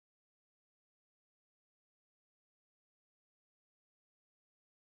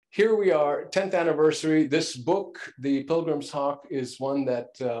here we are, 10th anniversary. This book, The Pilgrim Hawk, is one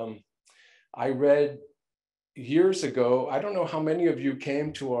that I read years ago. I don't know how many of you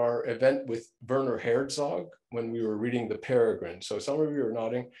came to our event with Werner Herzog when we were reading The Peregrine. So some of you are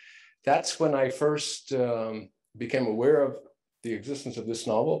nodding. That's when I first became aware of the existence of this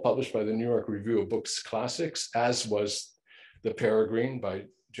novel, published by the New York Review of Books Classics, as was The Peregrine by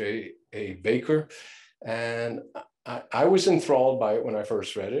J.A. Baker. And I was enthralled by it when I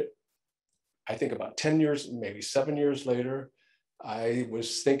first read it. I think about 10 years, maybe 7 years later, I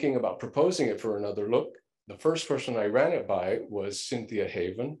was thinking about proposing it for another look. The first person I ran it by was Cynthia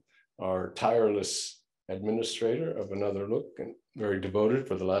Haven, our tireless administrator of Another Look, and very devoted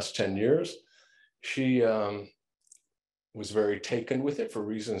for the last 10 years. She was very taken with it for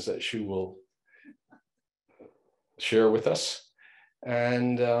reasons that she will share with us.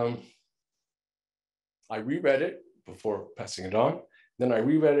 And I reread it before passing it on. Then I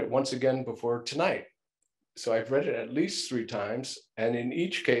reread it once again before tonight. So I've read it at least 3 times. And in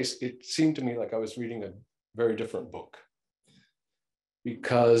each case, it seemed to me like I was reading a very different book,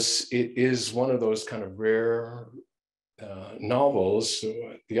 because it is one of those kind of rare novels.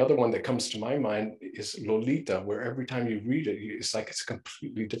 The other one that comes to my mind is Lolita, where every time you read it, it's like it's a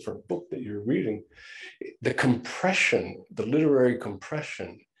completely different book that you're reading. The compression, the literary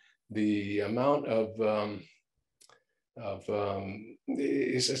compression, the amount of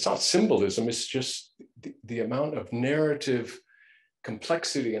it's not symbolism, it's just the amount of narrative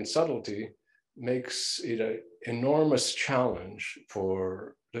complexity and subtlety makes it an enormous challenge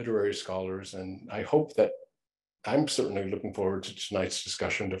for literary scholars. And I hope that I'm certainly looking forward to tonight's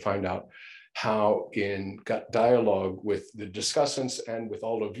discussion to find out how, in dialogue with the discussants and with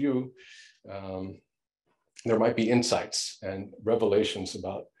all of you, there might be insights and revelations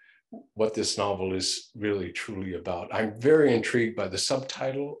about what this novel is really truly about. I'm very intrigued by the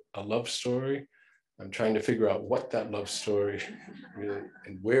subtitle, A Love Story. I'm trying to figure out what that love story really,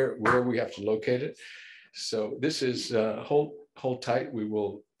 and where we have to locate it. So this is, hold tight, we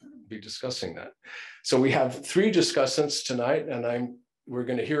will be discussing that. So we have 3 discussants tonight, and we're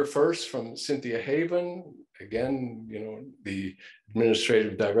going to hear first from Cynthia Haven, again, the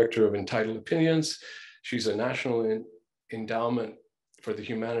administrative director of Entitled Opinions. She's a National Endowment for the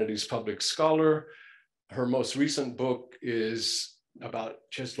Humanities public scholar. Her most recent book is about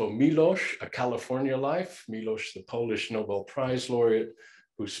Czesław Miłosz, A California Life. Miłosz, the Polish Nobel Prize laureate,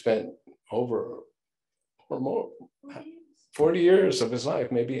 who spent over or more 40 years of his life,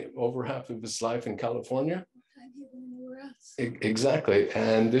 maybe over half of his life in California. Exactly.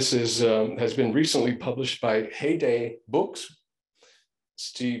 And this is has been recently published by Heyday Books.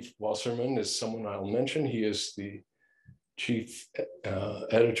 Steve Wasserman is someone I'll mention. He is the chief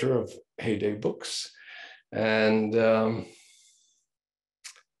editor of Heyday Books. And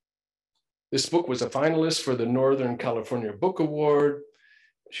this book was a finalist for the Northern California Book Award.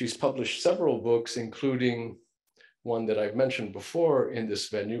 She's published several books, including one that I've mentioned before in this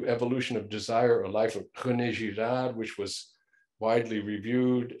venue, Evolution of Desire, A Life of René Girard, which was widely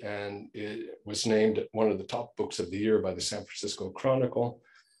reviewed, and it was named one of the top books of the year by the San Francisco Chronicle.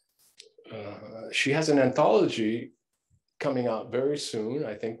 She has an anthology coming out very soon,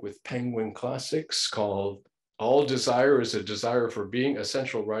 I think, with Penguin Classics, called All Desire is a Desire for Being,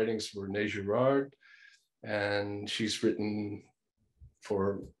 Essential Writings for René Girard. And she's written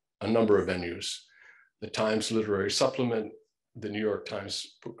for a number of venues: the Times Literary Supplement, the New York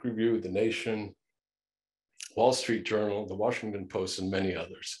Times Book Review, The Nation, Wall Street Journal, The Washington Post, and many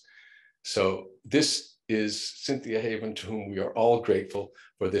others. So this is Cynthia Haven, to whom we are all grateful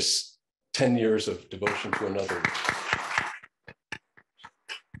for this 10 years of devotion to another.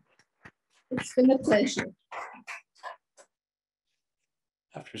 It's been a pleasure.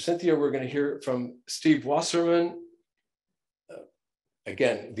 After Cynthia, we're going to hear from Steve Wasserman,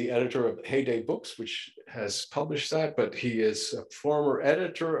 again, the editor of Heyday Books, which has published that, but he is a former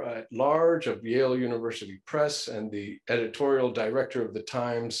editor at large of Yale University Press and the editorial director of the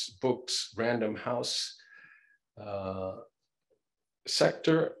Times Books Random House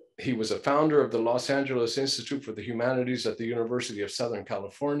sector. He was a founder of the Los Angeles Institute for the Humanities at the University of Southern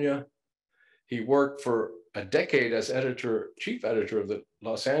California. He worked for a decade as chief editor of the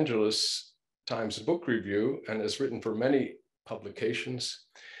Los Angeles Times Book Review, and has written for many publications,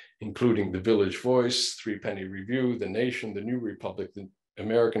 including The Village Voice, Threepenny Review, The Nation, The New Republic, The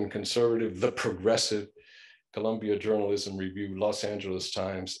American Conservative, The Progressive, Columbia Journalism Review, Los Angeles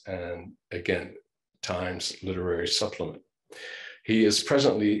Times, and again, Times Literary Supplement. He is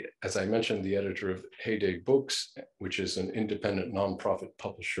presently, as I mentioned, the editor of Heyday Books, which is an independent nonprofit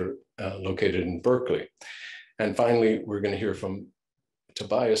publisher located in Berkeley. And finally, we're going to hear from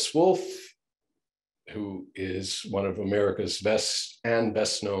Tobias Wolff, who is one of America's best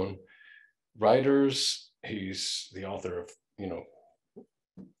known writers. He's the author of,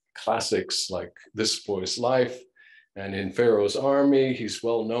 classics like This Boy's Life and In Pharaoh's Army. He's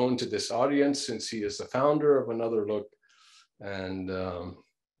well known to this audience since he is the founder of Another Look. And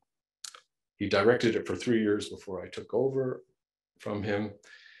he directed it for 3 years before I took over from him.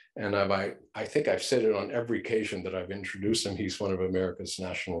 And I think I've said it on every occasion that I've introduced him. He's one of America's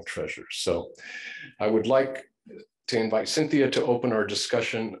national treasures. So I would like to invite Cynthia to open our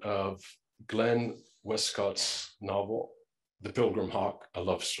discussion of Glenway Wescott's novel, The Pilgrim Hawk, A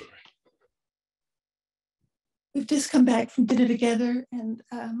Love Story. We've just come back from dinner together, and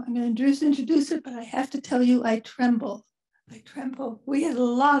I'm going to introduce it, but I have to tell you, I tremble. I tremble. We had a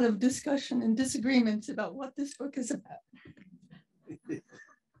lot of discussion and disagreements about what this book is about.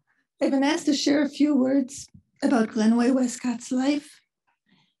 I've been asked to share a few words about Glenway Wescott's life.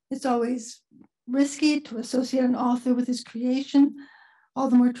 It's always risky to associate an author with his creation, all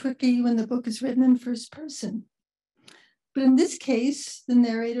the more tricky when the book is written in first person. But in this case, the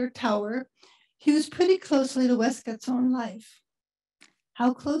narrator, Tower, hews pretty closely to Wescott's own life.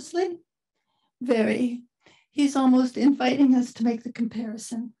 How closely? Very. He's almost inviting us to make the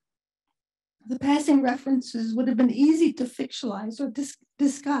comparison. The passing references would have been easy to fictionalize or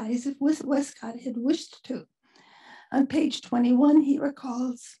disguise if Wescott had wished to. On page 21, he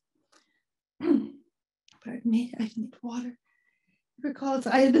recalls, pardon me, I need water. He recalls,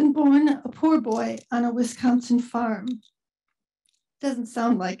 I had been born a poor boy on a Wisconsin farm. Doesn't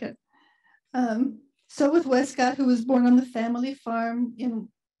sound like it. So with Wescott, who was born on the family farm in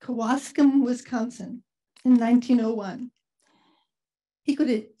Kewaskum, Wisconsin in 1901. He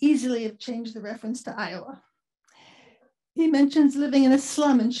could easily have changed the reference to Iowa. He mentions living in a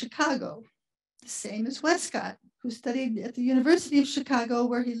slum in Chicago, the same as Wescott, who studied at the University of Chicago,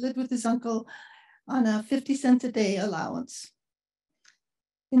 where he lived with his uncle on a 50 cents a day allowance.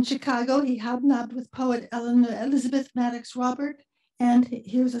 In Chicago, he hobnobbed with poet Elizabeth Maddox Robert, and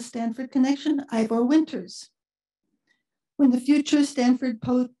here's a Stanford connection, Ivor Winters. When the future Stanford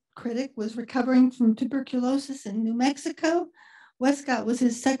poet critic was recovering from tuberculosis in New Mexico, Wescott was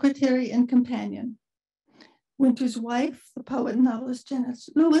his secretary and companion. Winters' wife, the poet and novelist Janice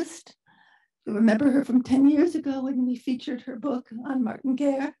Lewis, you remember her from 10 years ago when we featured her book on Martin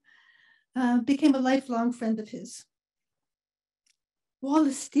Guerre, became a lifelong friend of his.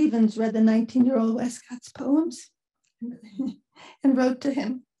 Wallace Stevens read the 19-year-old Wescott's poems and wrote to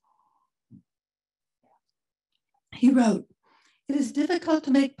him. He wrote, "It is difficult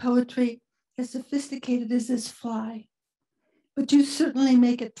to make poetry as sophisticated as this fly, but you certainly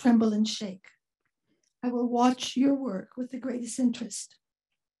make it tremble and shake. I will watch your work with the greatest interest."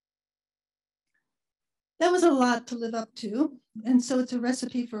 That was a lot to live up to, and so it's a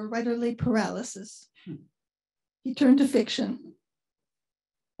recipe for writerly paralysis. He turned to fiction.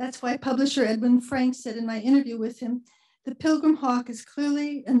 That's why publisher Edwin Frank said in my interview with him, "The Pilgrim Hawk is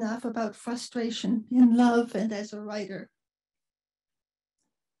clearly enough about frustration in love and as a writer."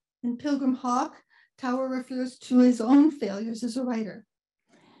 In Pilgrim Hawk, Tower refers to his own failures as a writer.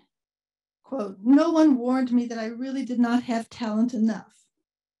 Quote, "No one warned me that I really did not have talent enough."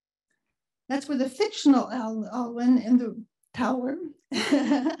 That's where the fictional Alwyn and the Tower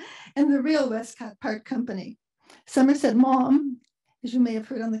and the real Wescott part company. Somerset Maugham, as you may have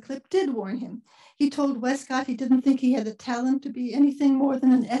heard on the clip, did warn him. He told Wescott he didn't think he had the talent to be anything more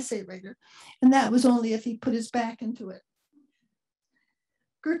than an essay writer, and that was only if he put his back into it.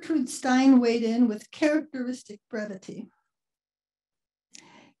 Gertrude Stein weighed in with characteristic brevity.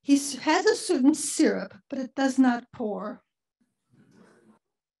 He has a certain syrup, but it does not pour.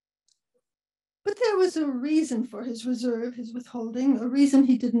 But there was a reason for his reserve, his withholding, a reason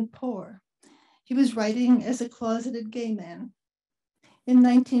he didn't pour. He was writing as a closeted gay man. In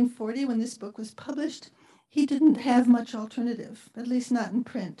 1940, when this book was published, he didn't have much alternative, at least not in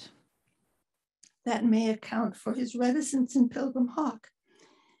print. That may account for his reticence in Pilgrim Hawk.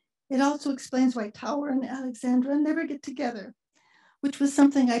 It also explains why Tower and Alexandra never get together, which was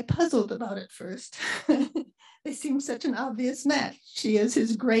something I puzzled about at first. They seem such an obvious match. She is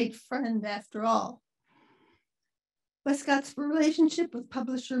his great friend after all. Wescott's relationship with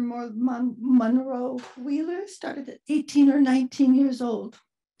publisher Monroe Wheeler started at 18 or 19 years old.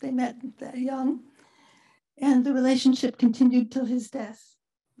 They met that young, and the relationship continued till his death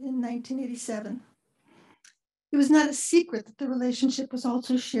in 1987. It was not a secret that the relationship was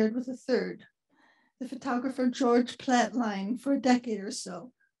also shared with a third, the photographer George Platline, for a decade or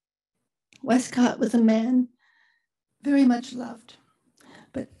so. Wescott was a man very much loved,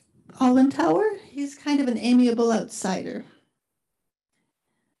 but Alwyn Tower, he's kind of an amiable outsider.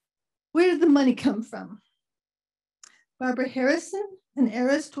 Where did the money come from? Barbara Harrison, an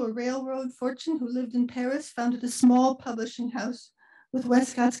heiress to a railroad fortune who lived in Paris, founded a small publishing house with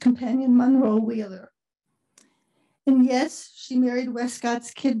Wescott's companion Monroe Wheeler. And yes, she married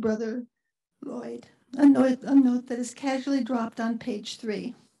Wescott's kid brother, Lloyd, a note that is casually dropped on page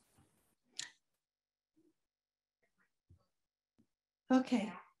 3.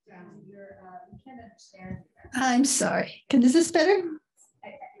 Okay. You can't understand. I'm sorry. Is this better?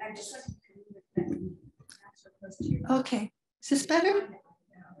 I just want to so close to you. Okay. Is this better?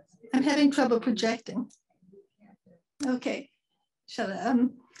 I'm having trouble projecting. Okay. Shall I?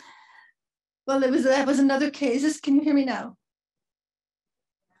 Well, that was another case. Can you hear me now?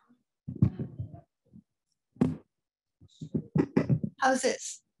 How's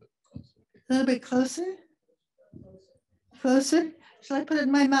this? A little bit closer? Closer? Shall I put it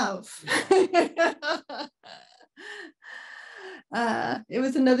in my mouth? It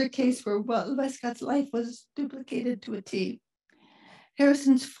was another case where Wescott's life was duplicated to a T.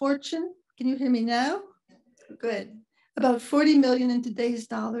 Harrison's fortune, can you hear me now? Good. About 40 million in today's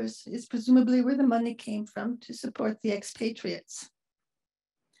dollars is presumably where the money came from to support the expatriates.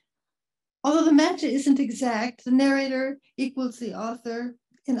 Although the match isn't exact, the narrator equals the author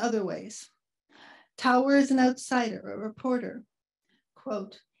in other ways. Tower is an outsider, a reporter.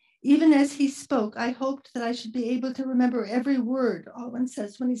 Quote, even as he spoke, I hoped that I should be able to remember every word, Alwyn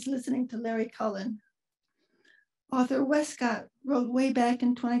says when he's listening to Larry Cullen. Author Wescott wrote way back in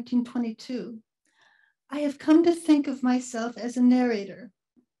 1922, I have come to think of myself as a narrator,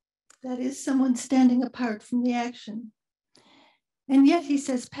 that is, someone standing apart from the action. And yet he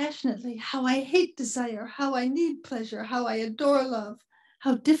says passionately, how I hate desire, how I need pleasure, how I adore love,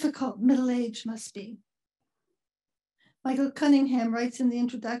 how difficult middle age must be. Michael Cunningham writes in the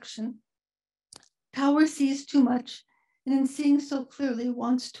introduction, Tower sees too much, and in seeing so clearly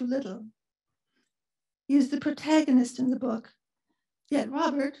wants too little. He is the protagonist in the book, yet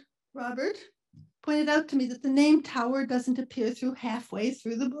Robert pointed out to me that the name Tower doesn't appear through halfway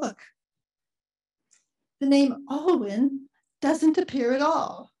through the book. The name Alwyn doesn't appear at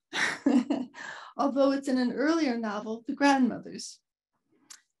all, although it's in an earlier novel, The Grandmothers.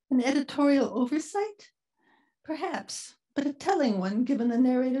 An editorial oversight? Perhaps, but a telling one given the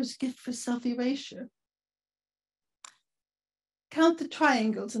narrator's gift for self-erasure. Count the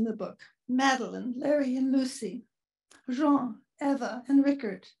triangles in the book, Madeline, Larry, and Lucy, Jean, Eva, and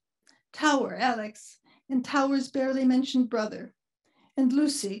Rickard, Tower, Alex, and Tower's barely mentioned brother, and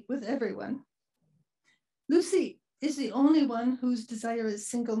Lucy with everyone. Lucy is the only one whose desire is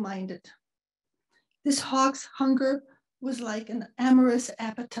single-minded. This hawk's hunger was like an amorous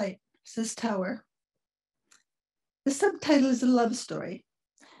appetite, says Tower. The subtitle is a love story.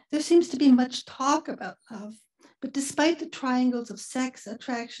 There seems to be much talk about love, but despite the triangles of sex,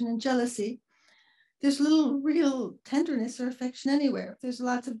 attraction, and jealousy, there's little real tenderness or affection anywhere. There's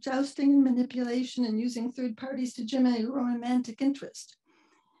lots of jousting and manipulation and using third parties to generate romantic interest.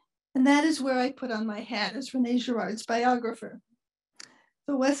 And that is where I put on my hat as René Girard's biographer.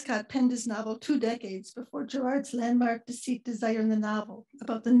 Though Wescott penned his novel 2 decades before Girard's landmark Deceit, Desire in the novel,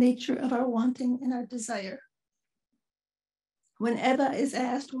 about the nature of our wanting and our desire. When Eva is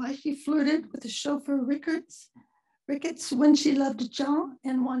asked why she flirted with the chauffeur Ricketts when she loved Jean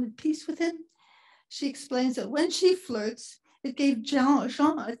and wanted peace with him, she explains that when she flirts, it gave Jean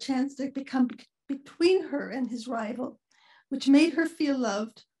a chance to become between her and his rival, which made her feel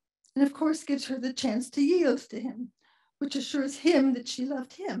loved, and of course gives her the chance to yield to him, which assures him that she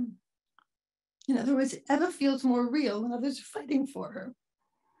loved him. In other words, Eva feels more real when others are fighting for her.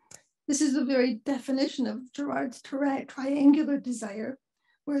 This is the very definition of Girard's triangular desire,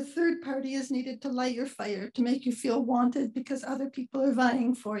 where a third party is needed to light your fire, to make you feel wanted because other people are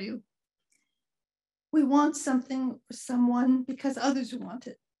vying for you. We want something or someone because others want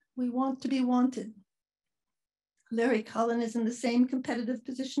it. We want to be wanted. Larry Cullen is in the same competitive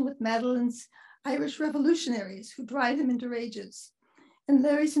position with Madeline's Irish revolutionaries who drive him into rages. And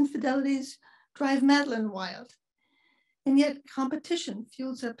Larry's infidelities drive Madeline wild. And yet competition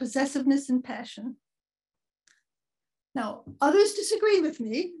fuels their possessiveness and passion. Now, others disagree with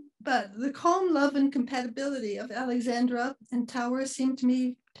me, but the calm love and compatibility of Alexandra and Tower seem to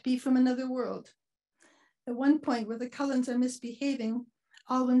me to be from another world. At one point where the Cullens are misbehaving,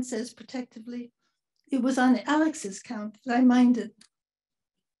 Alwyn says protectively, it was on Alex's count that I minded.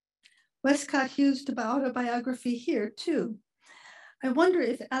 Wescott used autobiography here too. I wonder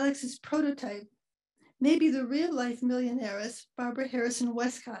if Alex's prototype may be the real life millionairess, Barbara Harrison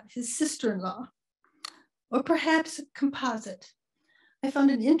Wescott, his sister-in-law, or perhaps a composite. I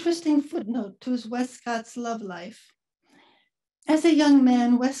found an interesting footnote to his Wescott's love life. As a young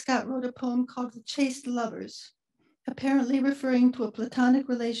man, Wescott wrote a poem called The Chaste Lovers, apparently referring to a platonic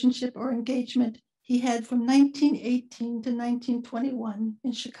relationship or engagement he had from 1918 to 1921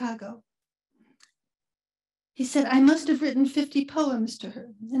 in Chicago. He said, I must have written 50 poems to her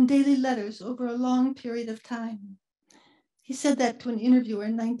in daily letters over a long period of time. He said that to an interviewer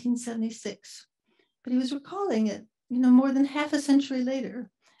in 1976, but he was recalling it, more than half a century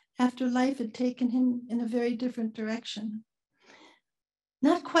later, after life had taken him in a very different direction.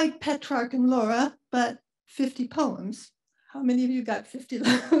 Not quite Petrarch and Laura, but 50 poems. How many of you got 50?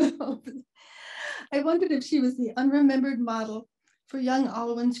 I wondered if she was the unremembered model for young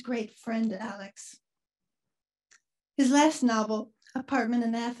Alwyn's great friend, Alex. His last novel, Apartment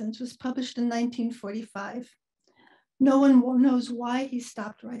in Athens, was published in 1945. No one knows why he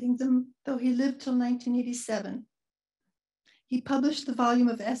stopped writing them, though he lived till 1987. He published the volume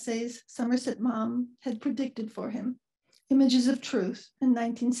of essays Somerset Maugham had predicted for him, Images of Truth, in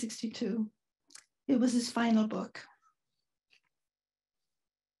 1962. It was his final book.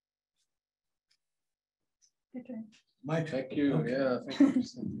 Your turn. My turn. Thank you. Okay. Yeah, thank you.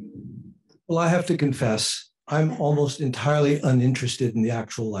 Well, I have to confess, I'm almost entirely uninterested in the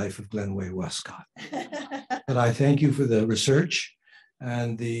actual life of Glenway Wescott. But I thank you for the research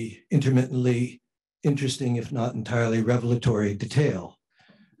and the intermittently interesting, if not entirely revelatory detail.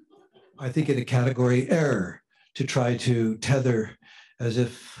 I think it a category error to try to tether as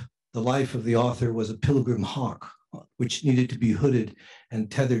if the life of the author was a Pilgrim Hawk, which needed to be hooded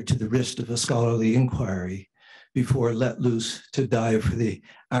and tethered to the wrist of a scholarly inquiry before let loose to dive for the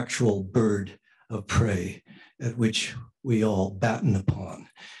actual bird of prey at which we all batten upon.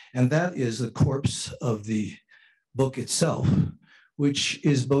 And that is the corpse of the book itself, which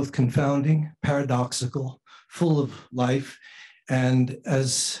is both confounding, paradoxical, full of life, and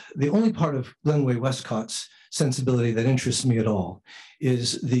as the only part of Glenway Wescott's sensibility that interests me at all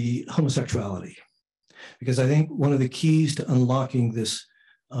is the homosexuality. Because I think one of the keys to unlocking this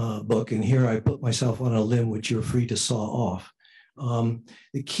book, and here I put myself on a limb which you're free to saw off,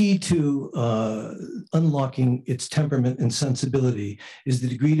 the key to unlocking its temperament and sensibility is the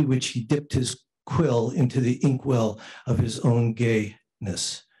degree to which he dipped his quill into the inkwell of his own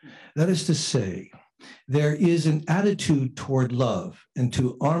gayness. That is to say, there is an attitude toward love and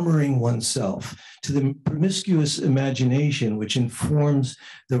to armoring oneself, to the promiscuous imagination which informs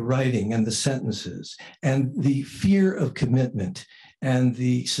the writing and the sentences, and the fear of commitment and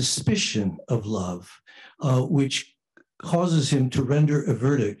the suspicion of love, which causes him to render a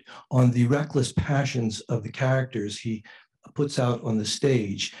verdict on the reckless passions of the characters he puts out on the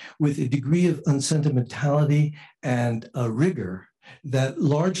stage with a degree of unsentimentality and rigor that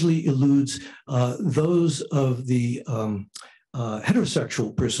largely eludes those of the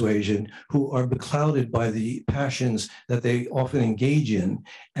heterosexual persuasion who are beclouded by the passions that they often engage in.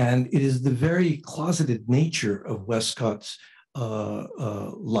 And it is the very closeted nature of Wescott's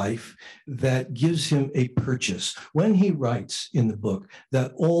life that gives him a purchase. When he writes in the book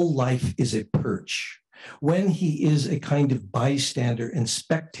that all life is a perch, when he is a kind of bystander and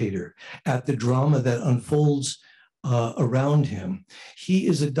spectator at the drama that unfolds around him, he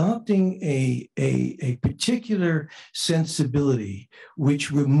is adopting a particular sensibility which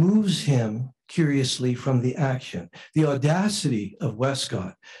removes him curiously from the action. The audacity of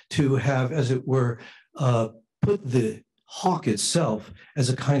Wescott to have, as it were, put the hawk itself as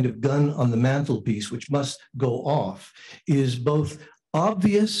a kind of gun on the mantelpiece, which must go off, is both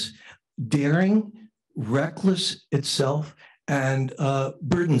obvious, daring, reckless itself, and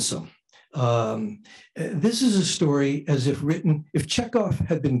burdensome. This is a story as if written, if Chekhov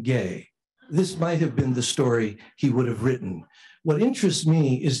had been gay, this might have been the story he would have written. What interests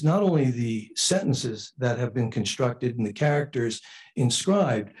me is not only the sentences that have been constructed and the characters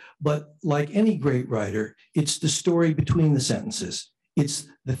inscribed, but like any great writer, it's the story between the sentences. It's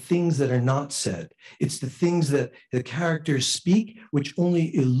the things that are not said. It's the things that the characters speak, which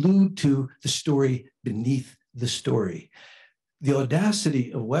only allude to the story beneath the story. The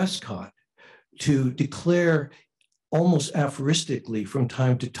audacity of Wescott to declare almost aphoristically from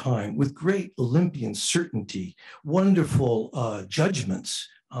time to time, with great Olympian certainty, wonderful judgments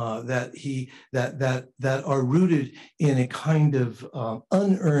that are rooted in a kind of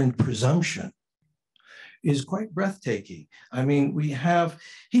unearned presumption, is quite breathtaking. I mean,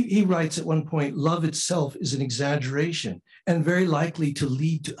 he writes at one point, love itself is an exaggeration and very likely to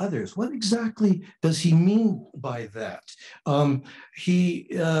lead to others. What exactly does he mean by that? He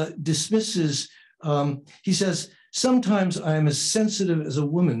dismisses, he says, sometimes I am as sensitive as a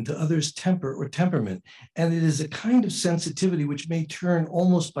woman to others' temper or temperament, and it is a kind of sensitivity which may turn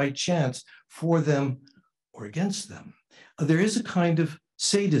almost by chance for them or against them. There is a kind of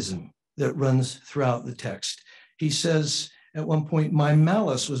sadism that runs throughout the text. He says at one point, my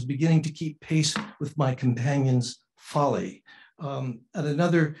malice was beginning to keep pace with my companion's folly. At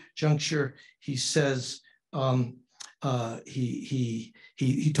another juncture, he says, he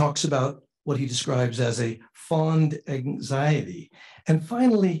talks about what he describes as a fond anxiety. And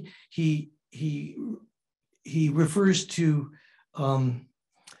finally, he refers to an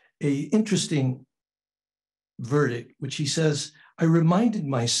interesting verdict, which he says, I reminded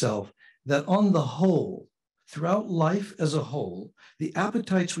myself that on the whole, throughout life as a whole, the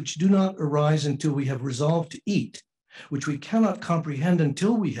appetites which do not arise until we have resolved to eat, which we cannot comprehend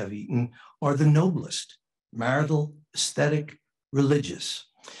until we have eaten, are the noblest: marital, aesthetic, religious.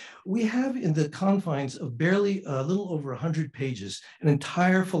 We have in the confines of barely a little over 100 pages, an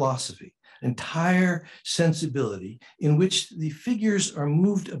entire philosophy, entire sensibility in which the figures are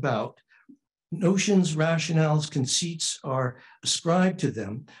moved about. Notions, rationales, conceits are ascribed to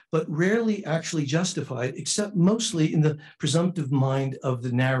them, but rarely actually justified, except mostly in the presumptive mind of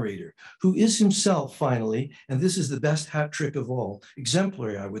the narrator, who is himself finally, and this is the best hat trick of all,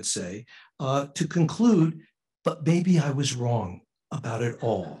 exemplary, I would say, to conclude, but maybe I was wrong about it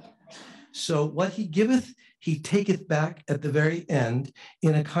all. So what he giveth, he taketh back at the very end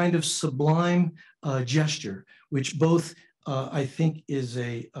in a kind of sublime gesture, which both I think is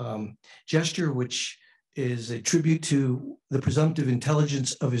a gesture which is a tribute to the presumptive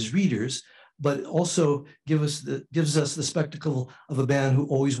intelligence of his readers, but also gives us the spectacle of a man who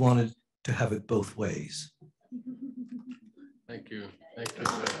always wanted to have it both ways. Thank you. Thank you.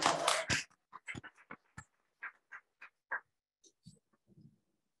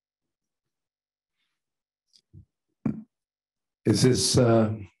 Is this,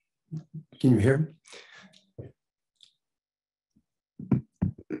 can you hear me?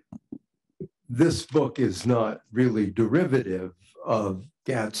 This book is not really derivative of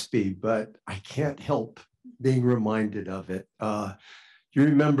Gatsby, but I can't help being reminded of it. You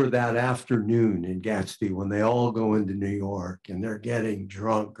remember that afternoon in Gatsby when they all go into New York and they're getting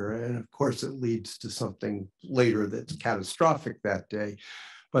drunker, and of course it leads to something later that's catastrophic that day.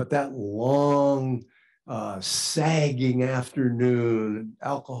 But that long, sagging afternoon,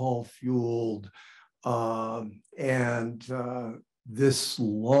 alcohol-fueled, this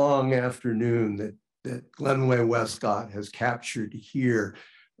long afternoon that Glenway Wescott has captured here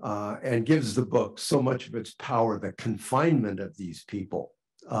and gives the book so much of its power, the confinement of these people.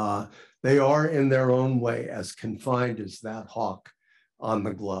 They are in their own way as confined as that hawk on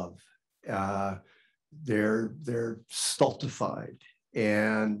the glove. They're stultified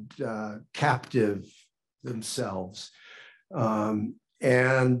and captive themselves.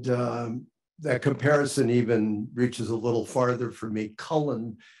 That comparison even reaches a little farther for me.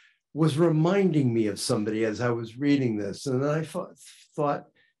 Cullen was reminding me of somebody as I was reading this. And I thought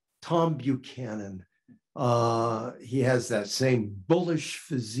Tom Buchanan, he has that same bullish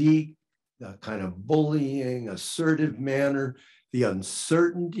physique, the kind of bullying, assertive manner, the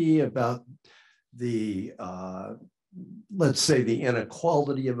uncertainty about the, let's say, the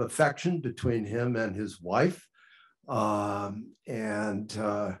inequality of affection between him and his wife.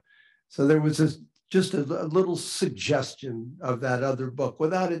 So there was just a little suggestion of that other book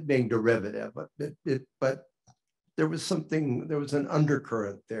without it being derivative, but there was something, there was an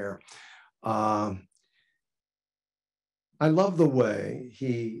undercurrent there. I love the way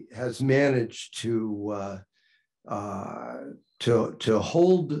he has managed to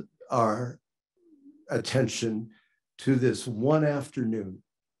hold our attention to this one afternoon.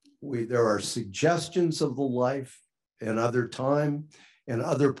 There are suggestions of the life in other time, in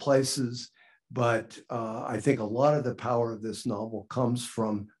other places, but I think a lot of the power of this novel comes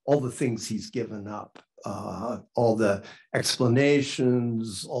from all the things he's given up, all the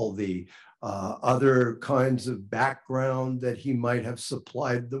explanations, all the other kinds of background that he might have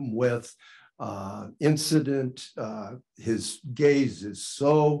supplied them with, incident. His gaze is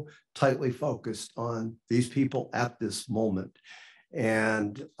so tightly focused on these people at this moment.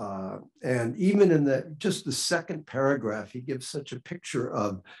 And even in just the second paragraph, he gives such a picture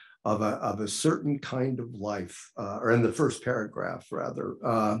of a certain kind of life, or in the first paragraph, rather.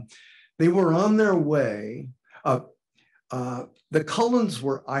 They were on their way. The Cullens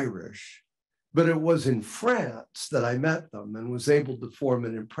were Irish, but it was in France that I met them and was able to form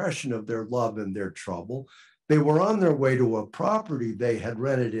an impression of their love and their trouble. They were on their way to a property they had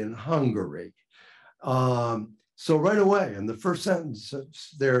rented in Hungary. So right away, in the first sentence,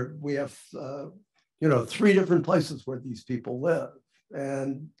 there we have, three different places where these people live.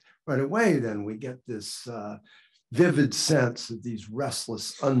 And right away, then we get this vivid sense of these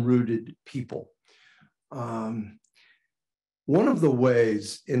restless, unrooted people. one of the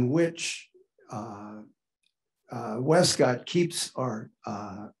ways in which Wescott keeps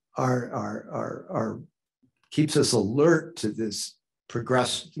keeps us alert to this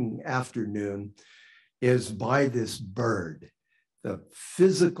progressing afternoon is by this bird, the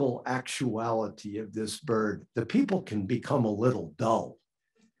physical actuality of this bird. The people can become a little dull.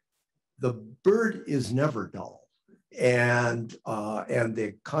 The bird is never dull. And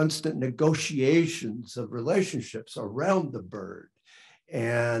the constant negotiations of relationships around the bird.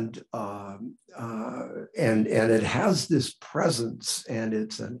 And it has this presence, and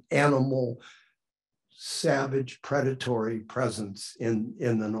it's an animal, savage, predatory presence in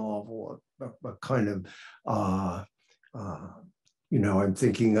the novel, a kind of, I'm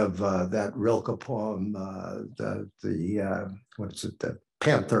thinking of that Rilke poem, what is it, the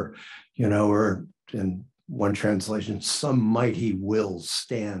Panther, or in one translation, some mighty will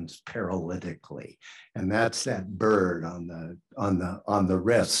stands paralytically, and that's that bird on the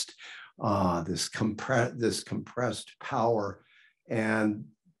wrist, this compressed power. And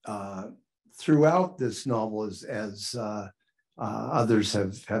throughout this novel, as others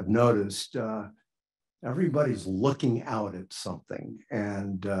have noticed, everybody's looking out at something,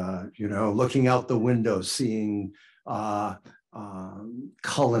 and looking out the window, seeing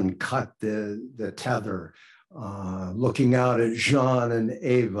Cullen cut the tether, looking out at Jean and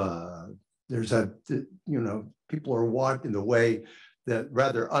Ava. There's people are walking the way, that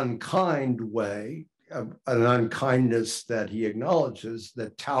rather unkind way, an unkindness that he acknowledges,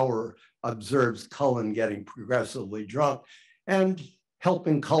 that Tower observes Cullen getting progressively drunk and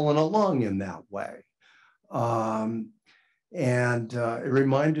helping Cullen along in that way. It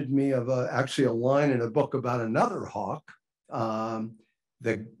reminded me of actually a line in a book about another hawk,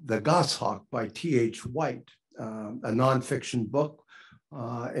 the Goshawk by T.H. White, a nonfiction book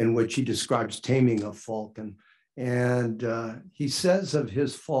in which he describes taming a falcon. And he says of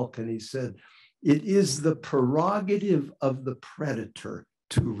his falcon, he said, "It is the prerogative of the predator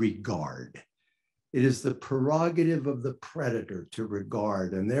to regard." It is the prerogative of the predator to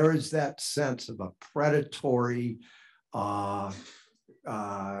regard. And there is that sense of a predatory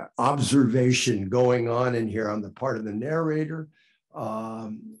observation going on in here on the part of the narrator,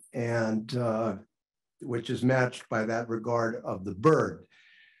 which is matched by that regard of the bird.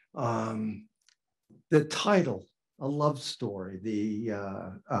 The title, A Love Story,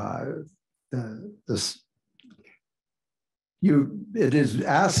 it is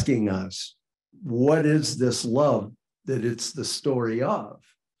asking us, what is this love that it's the story of?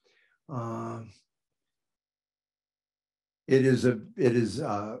 It is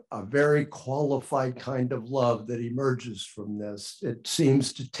a very qualified kind of love that emerges from this. It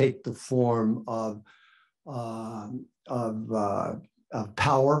seems to take the form of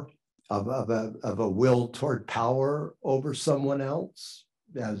power, of a will toward power over someone else,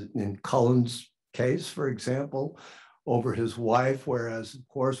 as in Cullen's case, for example, over his wife, whereas, of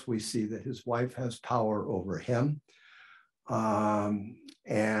course, we see that his wife has power over him.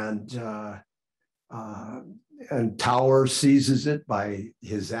 And Tower seizes it by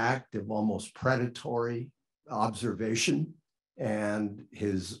his act of almost predatory observation and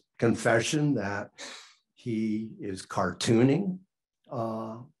his confession that he is cartooning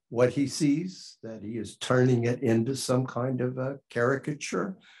what he sees, that he is turning it into some kind of a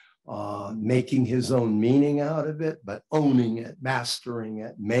caricature, making his own meaning out of it, but owning it, mastering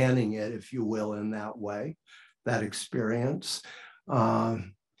it, manning it, if you will, in that way, that experience.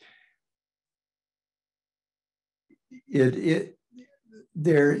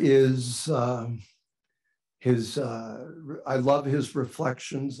 There is I love his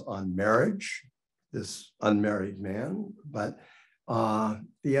reflections on marriage, this unmarried man, but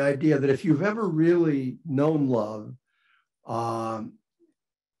the idea that if you've ever really known love,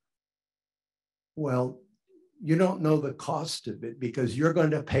 well, you don't know the cost of it, because you're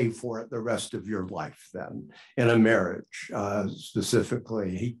going to pay for it the rest of your life then in a marriage.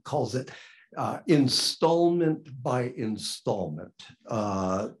 Specifically, he calls it installment by installment.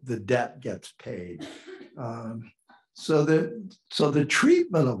 The debt gets paid. So the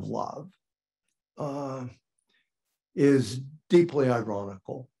treatment of love is deeply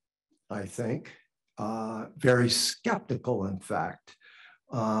ironical, I think, very skeptical, in fact.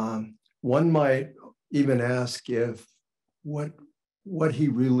 One might even ask if what he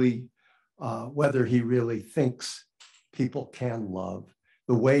really, whether he really thinks people can love,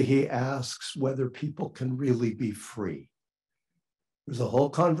 the way he asks whether people can really be free. There's a whole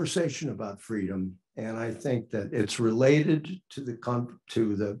conversation about freedom, and I think that it's related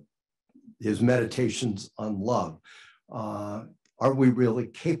to his meditations on love. Are we really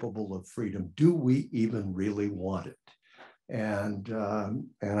capable of freedom? Do we even really want it? And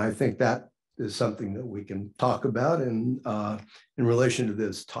I think that is something that we can talk about in relation to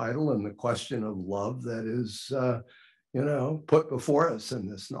this title and the question of love that is, put before us in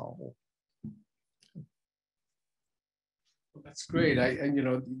this novel. That's great.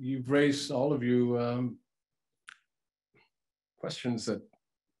 You've raised, all of you, questions that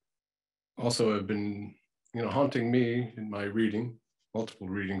also have been, haunting me in my reading, multiple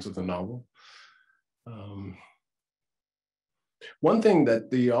readings of the novel. One thing that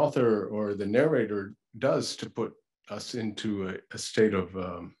the author or the narrator does to put us into a state of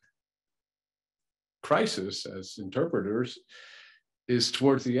crisis as interpreters is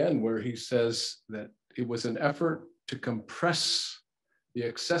towards the end, where he says that it was an effort to compress the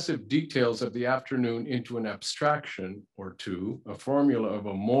excessive details of the afternoon into an abstraction or two, a formula of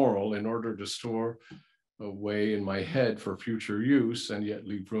a moral in order to store away in my head for future use and yet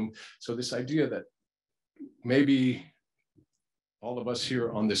leave room. So this idea that maybe all of us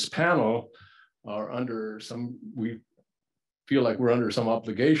here on this panel are under we feel like we're under some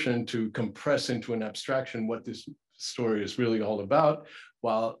obligation to compress into an abstraction what this story is really all about,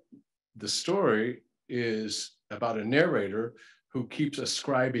 while the story is about a narrator who keeps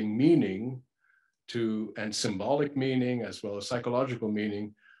ascribing meaning to, and symbolic meaning as well as psychological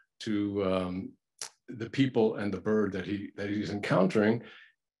meaning to the people and the bird that he's encountering.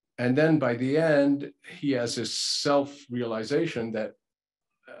 And then by the end, he has this self-realization that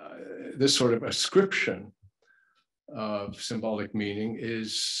this sort of ascription of symbolic meaning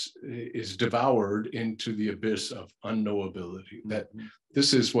is devoured into the abyss of unknowability. That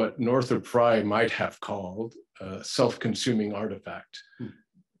this is what Northrop Frye might have called a self-consuming artifact.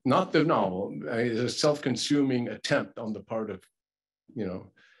 Not the novel, it's a self-consuming attempt on the part of,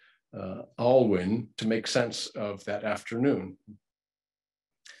 Alwyn to make sense of that afternoon.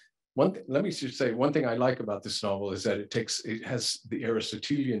 Let me just say, one thing I like about this novel is that it has the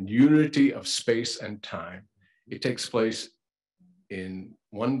Aristotelian unity of space and time. It takes place in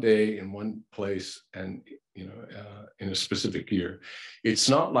one day, in one place, and in a specific year. It's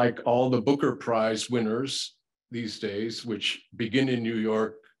not like all the Booker Prize winners these days, which begin in New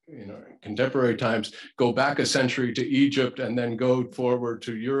York, in contemporary times, go back a century to Egypt and then go forward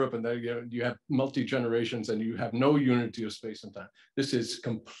to Europe, and then you have multi-generations and you have no unity of space and time. This is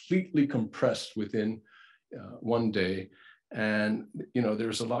completely compressed within one day, and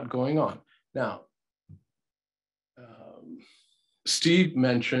there's a lot going on. Now, Steve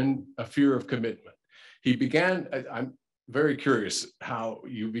mentioned a fear of commitment. He began, I'm very curious how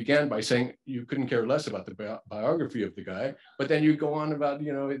you began by saying you couldn't care less about the biography of the guy, but then you go on about,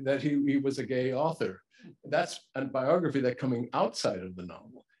 that he was a gay author. That's a biography that's coming outside of the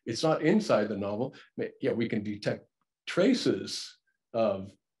novel. It's not inside the novel. Yeah, we can detect traces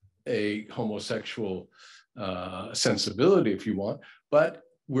of a homosexual sensibility if you want, but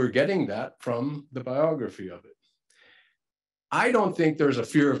we're getting that from the biography of it. I don't think there's a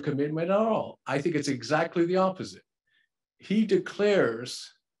fear of commitment at all. I think it's exactly the opposite. He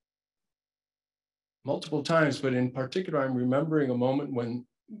declares multiple times, but in particular, I'm remembering a moment when,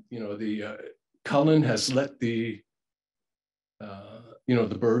 Cullen has let the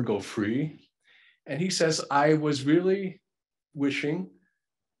bird go free. And he says, I was really wishing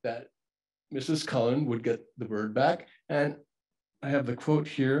that Mrs. Cullen would get the bird back. And I have the quote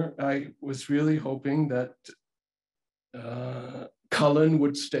here. I was really hoping that Cullen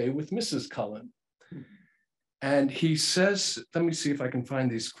would stay with Mrs. Cullen. And he says, let me see if I can find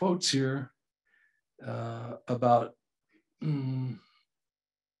these quotes here about,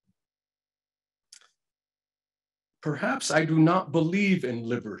 perhaps I do not believe in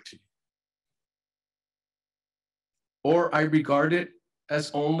liberty, or I regard it as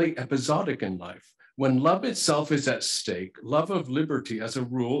only episodic in life. When love itself is at stake, love of liberty as a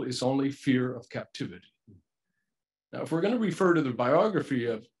rule is only fear of captivity. Now, if we're going to refer to the biography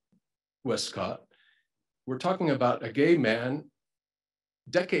of Wescott, we're talking about a gay man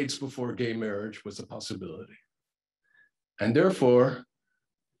decades before gay marriage was a possibility. And therefore,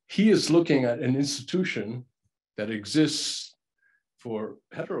 he is looking at an institution that exists for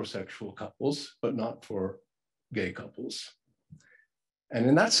heterosexual couples, but not for gay couples. And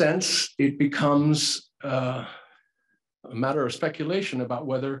in that sense, it becomes a matter of speculation about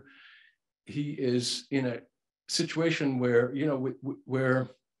whether he is in a situation where, where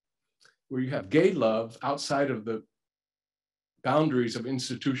you have gay love outside of the boundaries of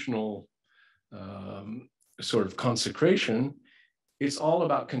institutional sort of consecration. It's all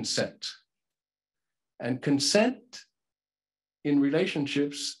about consent. And consent in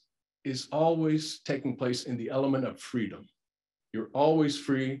relationships is always taking place in the element of freedom. You're always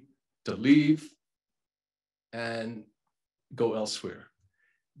free to leave and go elsewhere.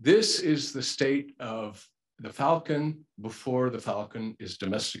 This is the state of the falcon before the falcon is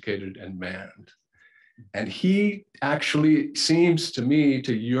domesticated and manned. And he actually seems to me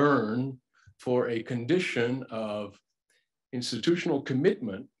to yearn for a condition of institutional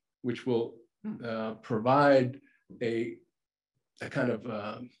commitment, which will provide a kind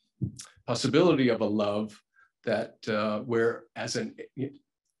of possibility of a love that where as an,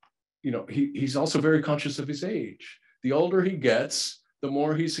 he's also very conscious of his age. The older he gets, the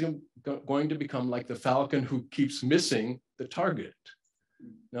more he's going to become like the falcon who keeps missing the target.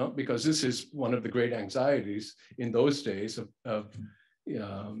 No, because this is one of the great anxieties in those days of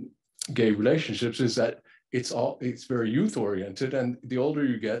gay relationships, is that it's very youth oriented, and the older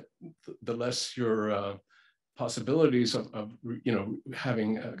you get, the less your possibilities of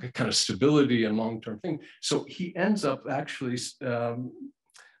having a kind of stability and long-term thing. So he ends up actually,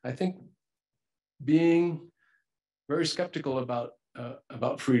 I think, being very skeptical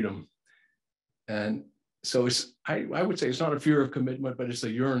about freedom. And so I would say it's not a fear of commitment, but it's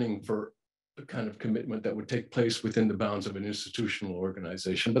a yearning for the kind of commitment that would take place within the bounds of an institutional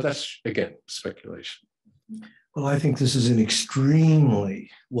organization. But that's, again, speculation. Well, I think this is an extremely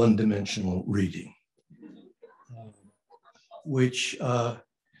one-dimensional reading, which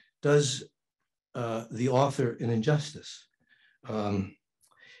does the author an injustice.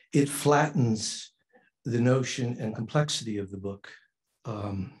 It flattens the notion and complexity of the book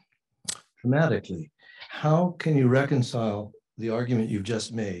dramatically. How can you reconcile the argument you've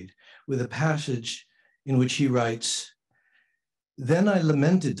just made with a passage in which he writes, "Then I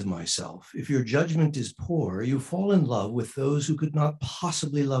lamented to myself, if your judgment is poor, you fall in love with those who could not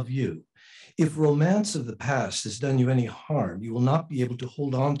possibly love you. If romance of the past has done you any harm, you will not be able to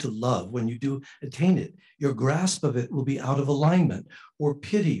hold on to love when you do attain it. Your grasp of it will be out of alignment, or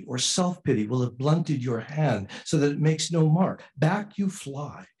pity or self-pity will have blunted your hand so that it makes no mark. Back you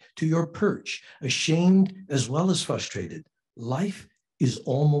fly to your perch, ashamed as well as frustrated. Life is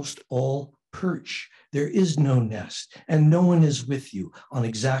almost all perch. There is no nest, and no one is with you on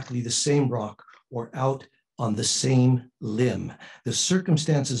exactly the same rock or out on the same limb. The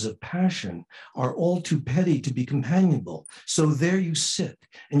circumstances of passion are all too petty to be companionable. So there you sit,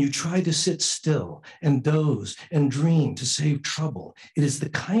 and you try to sit still and doze and dream to save trouble. It is the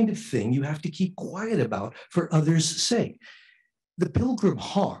kind of thing you have to keep quiet about for others' sake. The Pilgrim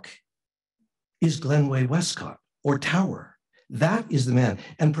Hawk is Glenway Wescott or Tower. That is the man.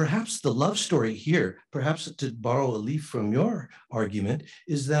 And perhaps the love story here, perhaps to borrow a leaf from your argument,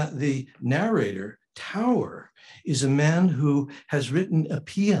 is that the narrator, Tower, is a man who has written a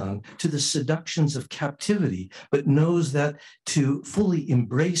paean to the seductions of captivity, but knows that to fully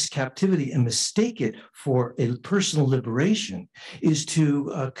embrace captivity and mistake it for a personal liberation is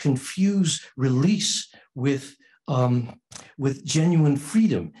to confuse release with genuine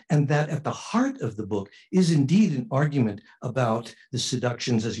freedom, and that at the heart of the book is indeed an argument about the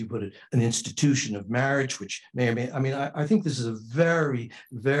seductions, as you put it, an institution of marriage, which may or may, I think this is a very,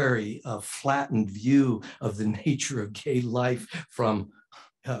 very flattened view of the nature of gay life from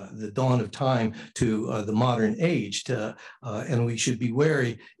the dawn of time to the modern age, and we should be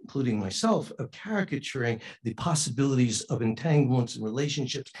wary, including myself, of caricaturing the possibilities of entanglements and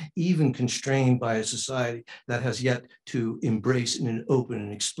relationships, even constrained by a society that has yet to embrace in an open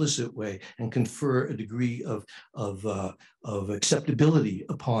and explicit way and confer a degree of acceptability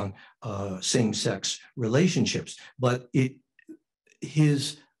upon same-sex relationships. But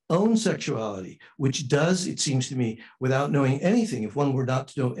his own sexuality, which does, it seems to me, without knowing anything, if one were not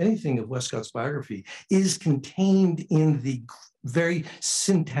to know anything of Wescott's biography, is contained in the very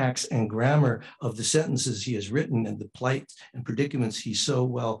syntax and grammar of the sentences he has written and the plight and predicaments he so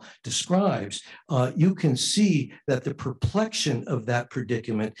well describes. You can see that the perplexion of that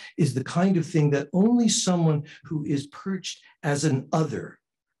predicament is the kind of thing that only someone who is perched as an other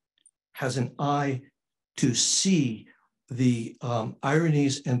has an eye to see the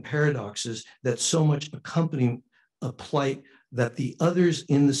ironies and paradoxes that so much accompany a plight that the others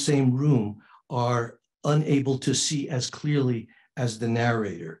in the same room are unable to see as clearly as the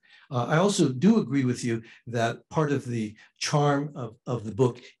narrator. I also do agree with you that part of the charm of the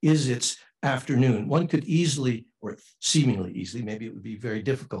book is its afternoon. One could easily, or seemingly easily, maybe it would be very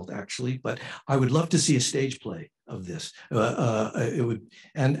difficult actually, but I would love to see a stage play of this. It would,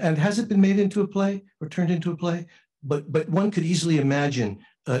 and has it been made into a play or turned into a play? But one could easily imagine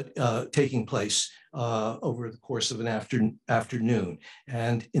taking place over the course of an afternoon.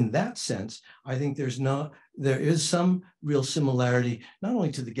 And in that sense, I think there is some real similarity, not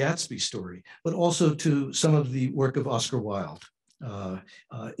only to the Gatsby story, but also to some of the work of Oscar Wilde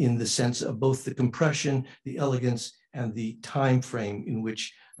in the sense of both the compression, the elegance, and the time frame in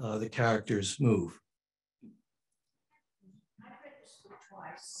which the characters move. I've read this book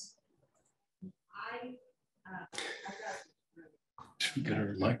twice. Should we get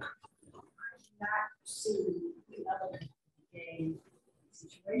her a mic? Not see the element of the gay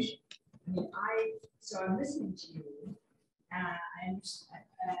situation. I mean, so I'm listening to you, and I understand.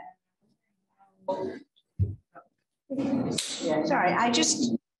 Sorry, I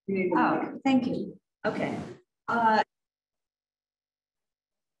just. Oh, thank you. Okay. I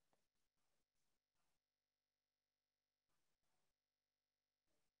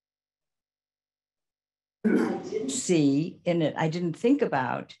didn't see in it, I didn't think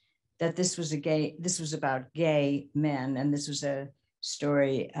about that this was about gay men, and this was a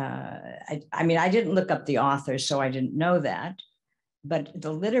story. I mean, I didn't look up the author, so I didn't know that. But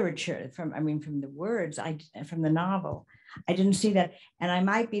the literature from the words, from the novel, I didn't see that. And I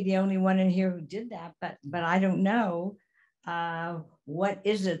might be the only one in here who did that, but I don't know. What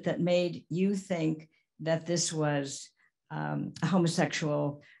is it that made you think that this was a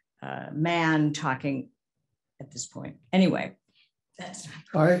homosexual man talking at this point? Anyway, that's.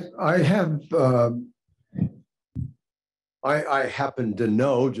 I happen to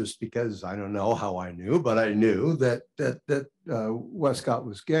know, just because I don't know how I knew, but I knew that Wescott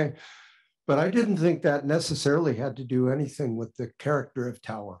was gay. But I didn't think that necessarily had to do anything with the character of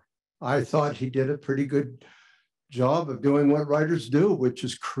Tower. I thought he did a pretty good job of doing what writers do, which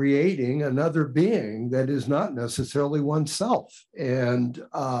is creating another being that is not necessarily oneself. And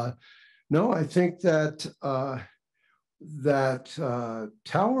no, I think that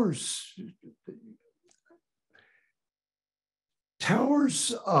Tower's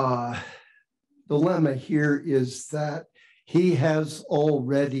dilemma here is that he has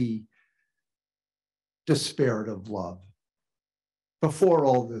already despaired of love before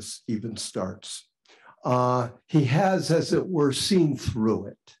all this even starts. He has, as it were, seen through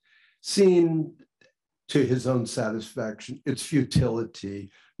it, seen to his own satisfaction, its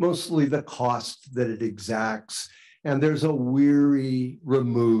futility, mostly the cost that it exacts. And there's a weary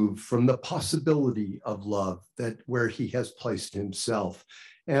remove from the possibility of love where he has placed himself.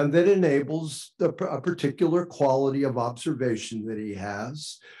 And that enables a particular quality of observation that he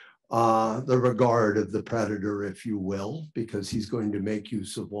has, the regard of the predator, if you will, because he's going to make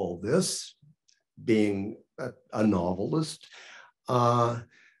use of all this, being a novelist.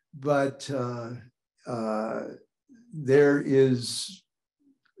 But there is,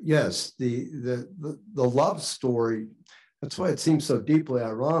 yes, the love story. That's why it seems so deeply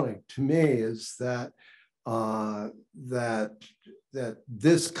ironic to me, is that that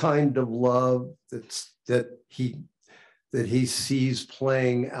this kind of love that he sees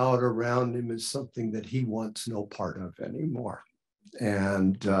playing out around him is something that he wants no part of anymore.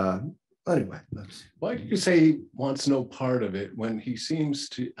 And anyway, that's. Why do you say he wants no part of it when he seems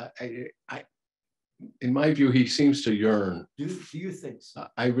to? In my view, he seems to yearn. Do you think so?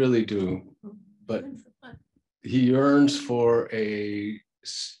 I really do, but he yearns for a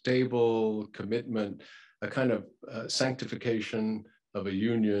stable commitment, a kind of sanctification of a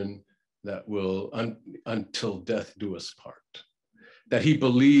union that will, until death do us part. That he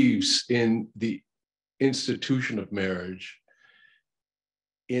believes in the institution of marriage,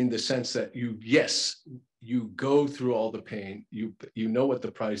 in the sense that you go through all the pain, you know what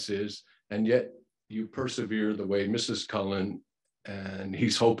the price is, and yet you persevere the way Mrs. Cullen, and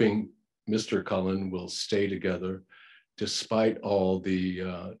he's hoping Mr. Cullen will stay together despite all the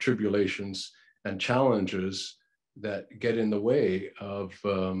tribulations and challenges that get in the way of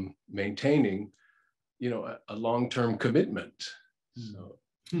maintaining, a long-term commitment. So,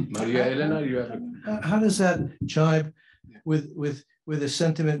 Maria Elena, you have how does that jibe with a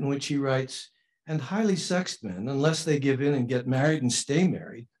sentiment in which he writes, and highly sexed men, unless they give in and get married and stay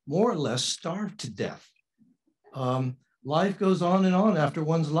married, more or less starve to death. Life goes on and on after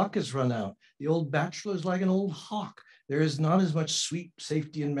one's luck has run out. The old bachelor is like an old hawk. There is not as much sweet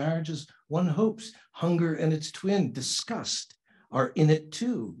safety in marriage as one hopes. Hunger and its twin, disgust, are in it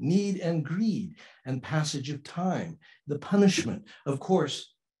too. Need and greed and passage of time. The punishment. Of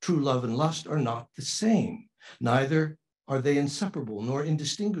course, true love and lust are not the same. Neither are they inseparable nor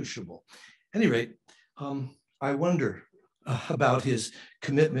indistinguishable. At any rate, I wonder about his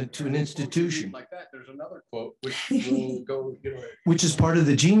commitment to an institution. Like that, there's another quote, which will go, which is part of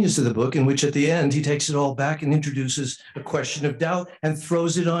the genius of the book, in which at the end, he takes it all back and introduces a question of doubt and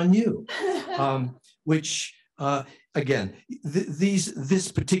throws it on you, which Again,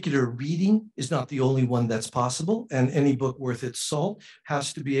 this particular reading is not the only one that's possible, and any book worth its salt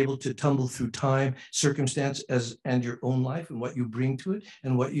has to be able to tumble through time, circumstance, and your own life, and what you bring to it,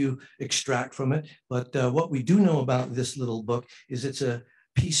 and what you extract from it. But what we do know about this little book is it's a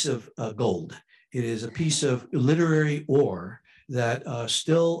piece of gold. It is a piece of literary ore that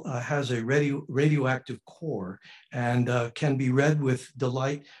still has a radioactive core and can be read with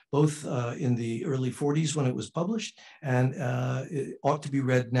delight, both in the early 40s when it was published, and it ought to be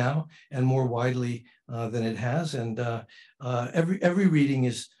read now and more widely than it has. And every reading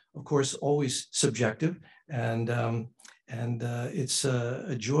is, of course, always subjective, and it's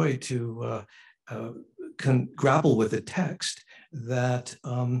a joy to grapple with a text that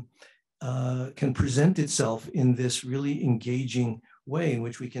can present itself in this really engaging way in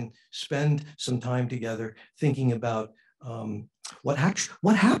which we can spend some time together thinking about what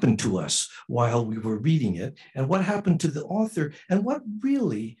happened to us while we were reading it, and what happened to the author, and what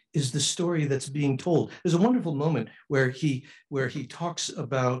really is the story that's being told. There's a wonderful moment where he talks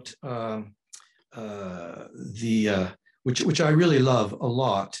about which I really love a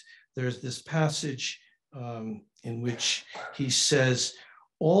lot. There's this passage in which he says,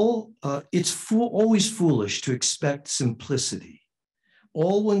 it's always foolish to expect simplicity.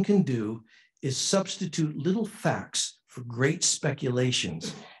 All one can do is substitute little facts for great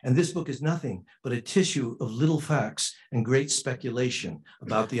speculations. And this book is nothing but a tissue of little facts and great speculation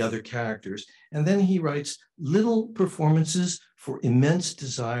about the other characters. And then he writes little performances for immense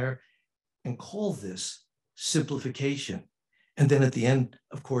desire, and call this simplification. And then at the end,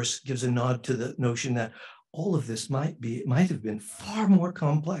 of course, gives a nod to the notion that all of this might have been far more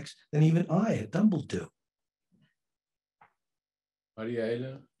complex than even I had stumbled to.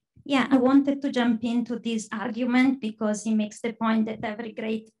 Mariela? Yeah, I wanted to jump into this argument because he makes the point that every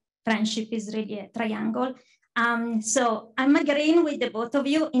great friendship is really a triangle. So I'm agreeing with the both of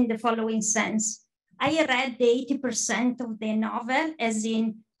you in the following sense. I read the 80% of the novel as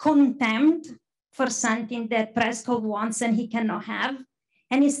in contempt for something that Prescott wants and he cannot have.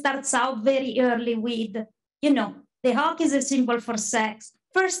 And it starts out very early with, the hawk is a symbol for sex.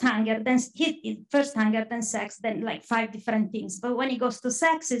 First hunger, then sex, then like 5 different things. But when it goes to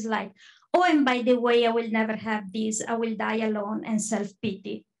sex, it's like, oh, and by the way, I will never have this. I will die alone, and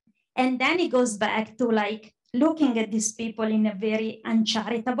self-pity. And then it goes back to like looking at these people in a very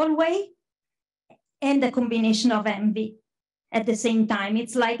uncharitable way, and the combination of envy at the same time.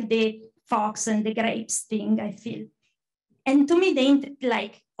 It's like the fox and the grapes thing, I feel. And to me,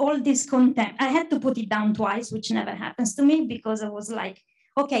 like all this contempt, I had to put it down twice, which never happens to me, because I was like,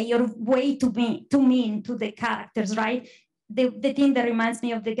 okay, you're way too mean to the characters, right? The thing that reminds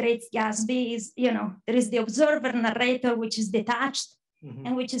me of The Great Gatsby is, there is the observer narrator, which is detached,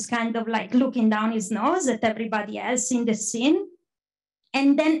 and which is kind of like looking down his nose at everybody else in the scene.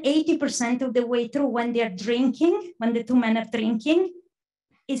 And then 80% of the way through, when they're drinking, when the two men are drinking,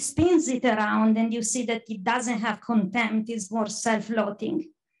 it spins it around, and you see that it doesn't have contempt, it's more self-loathing.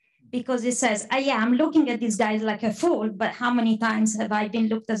 Because it says, I'm looking at these guys like a fool, but how many times have I been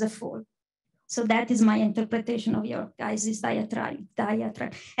looked as a fool? So that is my interpretation of your guys' diatribe.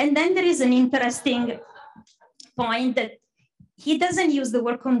 And then there is an interesting point that he doesn't use the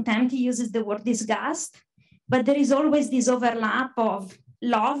word contempt, he uses the word disgust, but there is always this overlap of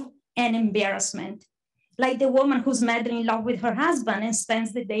love and embarrassment. Like the woman who's madly in love with her husband and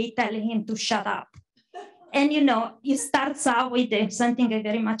spends the day telling him to shut up. And, it starts out with something I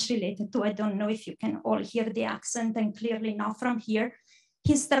very much related to. I don't know if you can all hear the accent, and clearly not from here.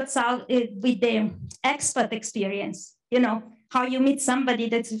 He starts out with the expat experience, how you meet somebody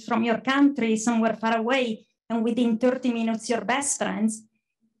that's from your country, somewhere far away, and within 30 minutes, you're best friends.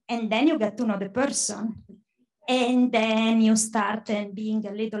 And then you get to know the person. And then you start being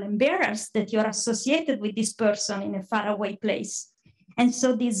a little embarrassed that you're associated with this person in a faraway place. And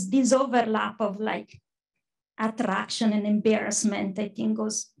so this overlap of like attraction and embarrassment, I think,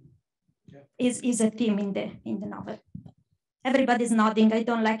 is a theme in the novel. Everybody's nodding. I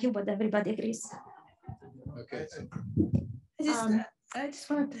don't like you, but everybody agrees. Okay. I just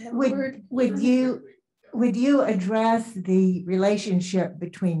wanted to have a word. Would you address the relationship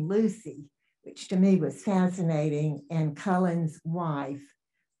between Lucy, which to me was fascinating, and Cullen's wife,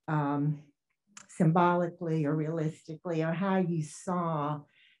 symbolically or realistically, or how you saw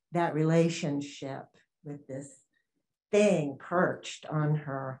that relationship with this thing perched on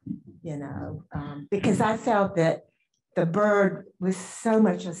her, because I felt that the bird was so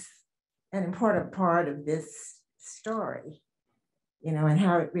much an important part of this story, and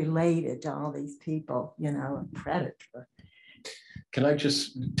how it related to all these people, a predator. Can I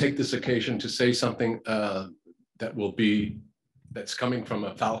just take this occasion to say something that's coming from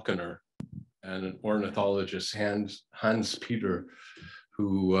a falconer and an ornithologist, Hans Peter,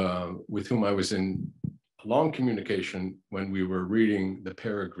 who with whom I was in a long communication when we were reading The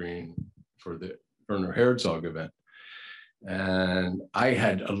Peregrine for the Werner Herzog event. And I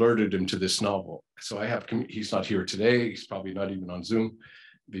had alerted him to this novel. So he's not here today. He's probably not even on Zoom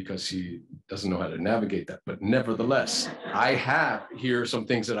because he doesn't know how to navigate that. But nevertheless, I have here some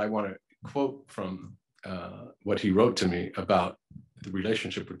things that I want to quote from what he wrote to me about the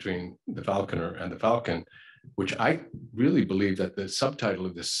relationship between the falconer and the falcon, which I really believe that the subtitle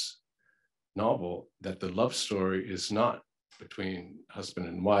of this novel, that the love story is not between husband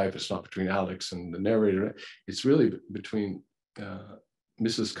and wife, it's not between Alex and the narrator, it's really between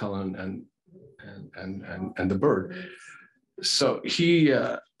Mrs. Cullen and the bird. So he,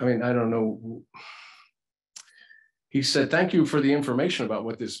 I don't know, he said, "Thank you for the information about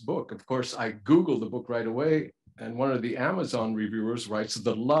what this book." Of course, I Googled the book right away, and one of the Amazon reviewers writes,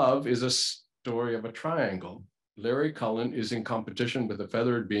 "The love is a story of a triangle. Larry Cullen is in competition with a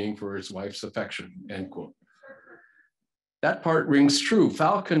feathered being for his wife's affection," end quote. That part rings true.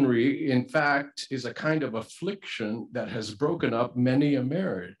 Falconry, in fact, is a kind of affliction that has broken up many a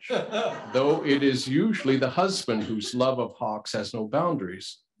marriage, though it is usually the husband whose love of hawks has no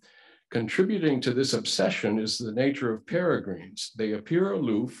boundaries. Contributing to this obsession is the nature of peregrines. They appear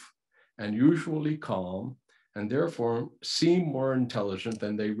aloof and usually calm, and therefore seem more intelligent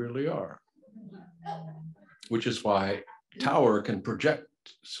than they really are, which is why Tower can project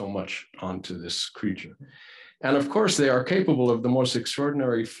so much onto this creature. And of course, they are capable of the most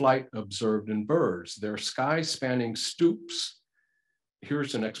extraordinary flight observed in birds. Their sky-spanning stoops,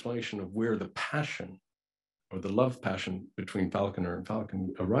 here's an explanation of where the passion or the love passion between falconer and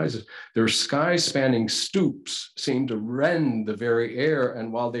falcon arises. Their sky-spanning stoops seem to rend the very air,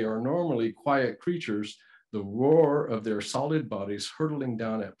 and while they are normally quiet creatures, the roar of their solid bodies hurtling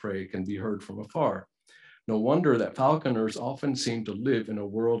down at prey can be heard from afar. No wonder that falconers often seem to live in a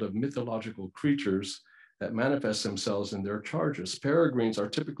world of mythological creatures that manifest themselves in their charges. Peregrines are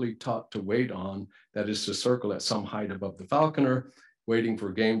typically taught to wait on, that is to circle at some height above the falconer, waiting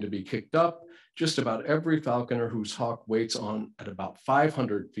for game to be kicked up. Just about every falconer whose hawk waits on at about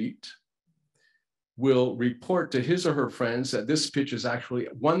 500 feet will report to his or her friends that this pitch is actually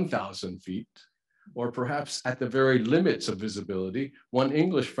 1,000 feet, or perhaps at the very limits of visibility. One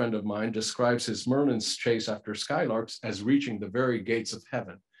English friend of mine describes his Merlin's chase after skylarks as reaching the very gates of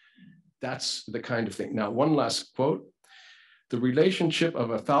heaven. That's the kind of thing. Now, one last quote. The relationship of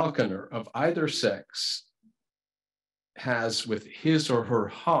a falconer of either sex has with his or her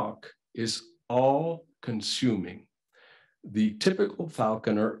hawk is all-consuming. The typical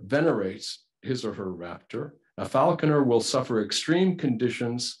falconer venerates his or her raptor. A falconer will suffer extreme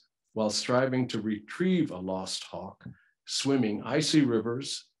conditions while striving to retrieve a lost hawk, swimming icy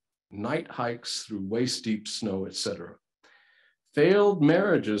rivers, night hikes through waist-deep snow, etc. Failed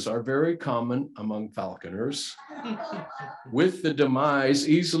marriages are very common among falconers, with the demise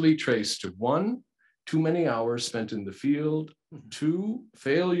easily traced to 1, too many hours spent in the field, 2,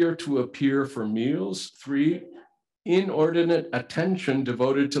 failure to appear for meals, 3, inordinate attention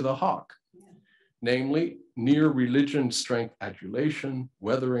devoted to the hawk, namely near religion, strength, adulation,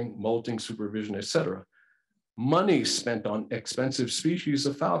 weathering, molting, supervision, etc. Money spent on expensive species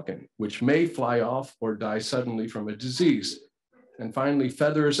of falcon, which may fly off or die suddenly from a disease. And finally,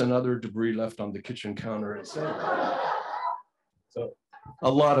 feathers and other debris left on the kitchen counter, etc. So a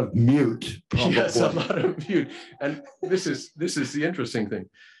lot of mute, probably. Yes, a lot of mute. And this is the interesting thing.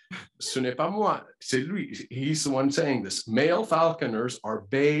 Ce n'est pas moi, c'est lui. He's the one saying this. Male falconers are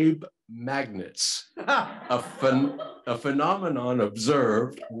babe magnets, a phenomenon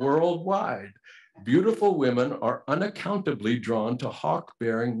observed worldwide. Beautiful women are unaccountably drawn to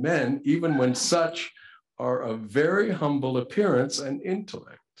hawk-bearing men, even when such are of very humble appearance and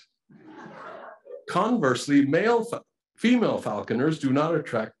intellect. Conversely, female falconers do not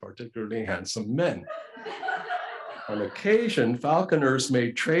attract particularly handsome men. On occasion, falconers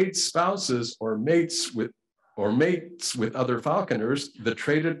may trade spouses or mates with other falconers. The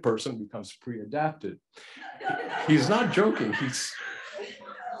traded person becomes pre-adapted. He's not joking.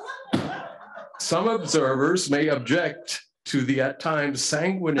 Some observers may object to the at times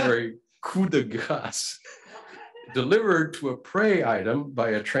sanguinary coup de grace delivered to a prey item by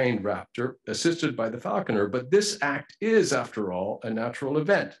a trained raptor assisted by the falconer, but this act is, after all, a natural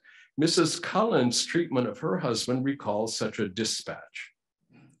event. Mrs. Cullen's treatment of her husband recalls such a dispatch,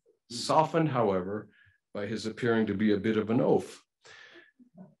 softened, however, by his appearing to be a bit of an oaf.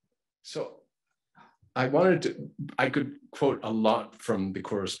 So I could quote a lot from the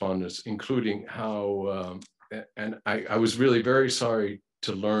correspondence, including how and I was really very sorry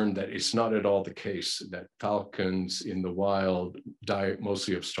to learn that it's not at all the case that falcons in the wild die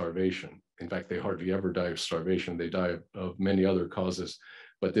mostly of starvation. In fact, they hardly ever die of starvation. They die of many other causes.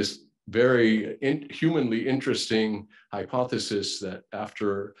 But this very humanly interesting hypothesis that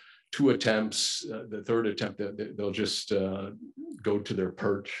after 2 attempts, the 3rd attempt, they'll just go to their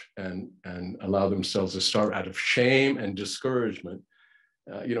perch and allow themselves to starve out of shame and discouragement.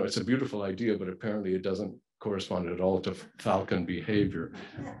 You know, it's a beautiful idea, but apparently it doesn't correspond at all to falcon behavior.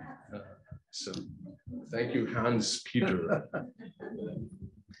 So thank you, Hans Peter.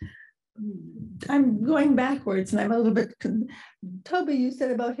 I'm going backwards and I'm a little bit, Toby, you said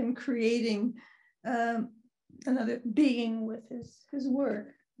about him creating another being with his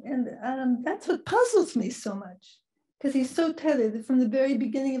work. And that's what puzzles me so much, because he's so tethered from the very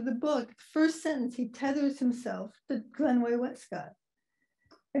beginning of the book. First sentence, he tethers himself to Glenway Wescott.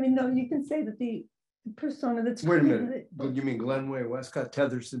 I mean, no, you can say that the persona that's— Wait a minute, you mean Glenway Wescott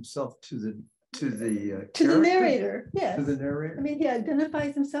tethers himself to the narrator? Yes. To the narrator. I mean, he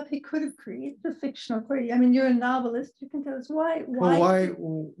identifies himself. He could have created a fictional story. I mean, you're a novelist. You can tell us why.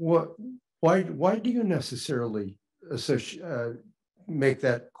 Well, why do you necessarily make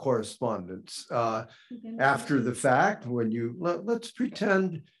that correspondence after the fact? When you let's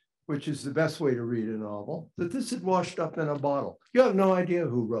pretend, which is the best way to read a novel, that this had washed up in a bottle. You have no idea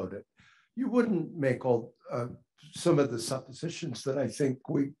who wrote it. You wouldn't make all some of the suppositions that I think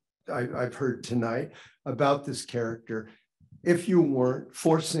I've heard tonight about this character if you weren't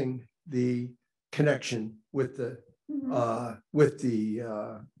forcing the connection with the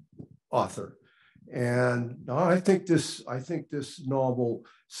author. And I think this novel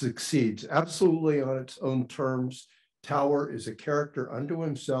succeeds absolutely on its own terms. Tower is a character unto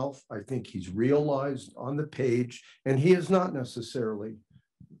himself. I think he's realized on the page, and he is not necessarily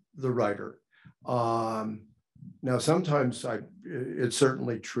the writer. Now, sometimes it's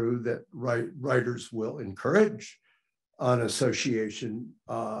certainly true that writers will encourage an association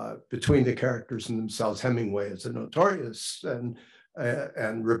between the characters and themselves. Hemingway is a notorious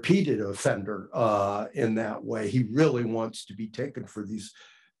and repeated offender in that way. He really wants to be taken for these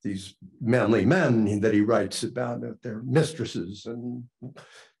manly men that he writes about, their mistresses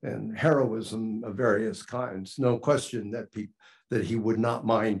and heroism of various kinds. No question that he would not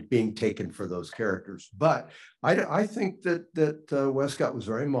mind being taken for those characters. But I think that Wescott was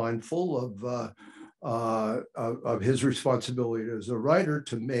very mindful of his responsibility as a writer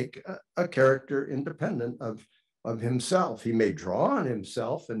to make a character independent of himself. He may draw on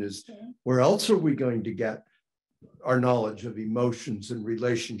himself, and where else are we going to get our knowledge of emotions and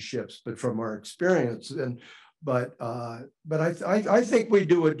relationships but from our experience? But I think we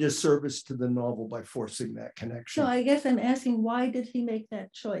do a disservice to the novel by forcing that connection. So I guess I'm asking, why did he make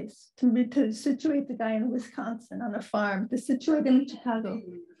that choice to situate the guy in Wisconsin on a farm, to situate him in Chicago?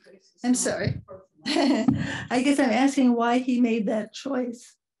 I'm sorry. I guess I'm asking why he made that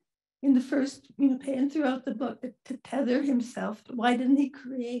choice in the first, and throughout the book, to tether himself. Why didn't he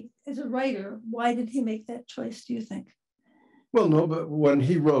create, as a writer, why did he make that choice, do you think? Well, no, but when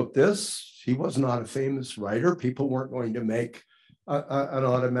he wrote this, he was not a famous writer. People weren't going to make an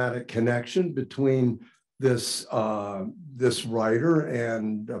automatic connection between this writer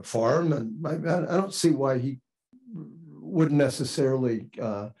and a farm. And I don't see why he wouldn't necessarily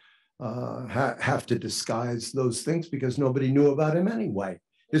have to disguise those things, because nobody knew about him anyway,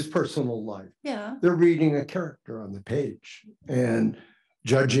 his personal life. Yeah. They're reading a character on the page and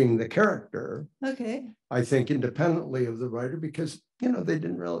judging the character, okay, I think, independently of the writer, because they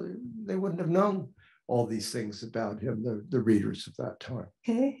wouldn't have known all these things about him, the readers of that time.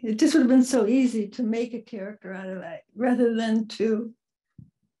 Okay, it just would have been so easy to make a character out of that rather than to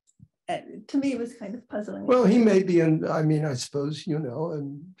me, it was kind of puzzling. Well, he may be I suppose,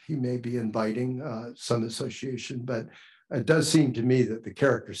 and he may be inviting some association, but it does seem to me that the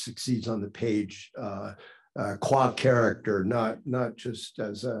character succeeds on the page qua character, not just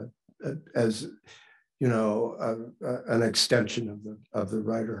as an extension of the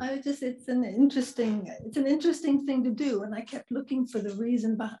writer. It's an interesting thing to do, and I kept looking for the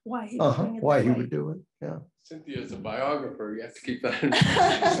reason why he was doing it. Why he would do it, yeah. Cynthia is a biographer. You have to keep that in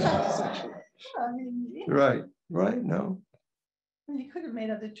mind. Right. No. He could have made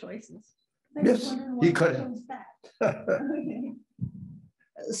other choices. Yes, he could have.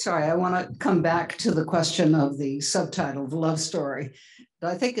 Sorry, I want to come back to the question of the subtitle, The Love Story.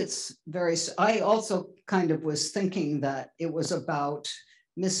 I think it's I also kind of was thinking that it was about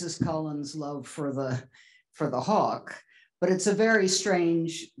Mrs. Cullen's love for the hawk, But it's a very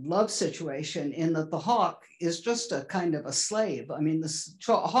strange love situation in that the hawk is just a kind of a slave. I mean, the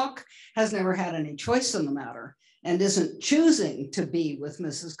hawk has never had any choice in the matter and isn't choosing to be with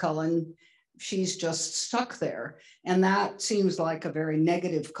Mrs. Cullen. She's just stuck there. And that seems like a very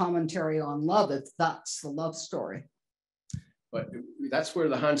negative commentary on love, if that's the love story. But that's where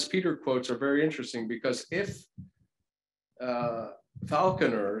the Hans Peter quotes are very interesting, because if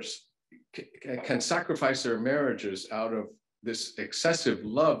falconers can sacrifice their marriages out of this excessive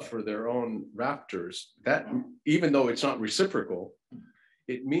love for their own raptors, that even though it's not reciprocal,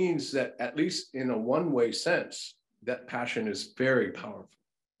 it means that at least in a one-way sense, that passion is very powerful.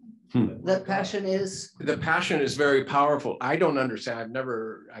 That passion is? The passion is very powerful. I don't understand. I've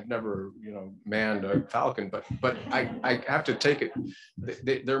never, manned a falcon, but I have to take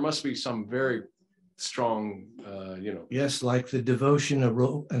it. There must be some very strong, Yes, like the devotion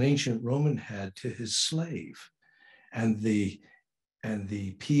an ancient Roman had to his slave, and the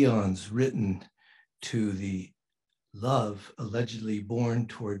peons written to the love allegedly born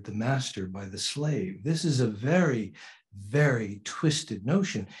toward the master by the slave. This is a very, very twisted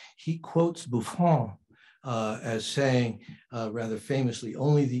notion. He quotes Buffon as saying, rather famously,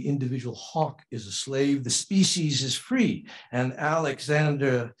 only the individual hawk is a slave, the species is free. And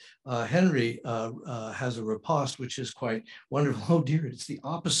Alexander Henry has a riposte which is quite wonderful. Oh dear, it's the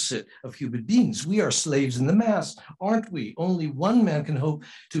opposite of human beings. We are slaves in the mass, aren't we? Only one man can hope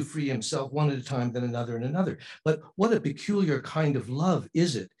to free himself, one at a time, then another and another. But what a peculiar kind of love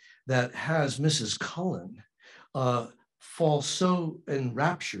is it that has Mrs. Cullen fall so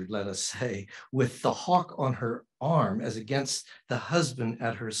enraptured, let us say, with the hawk on her arm as against the husband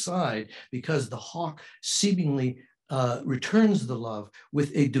at her side, because the hawk seemingly returns the love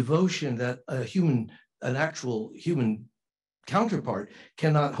with a devotion that an actual human counterpart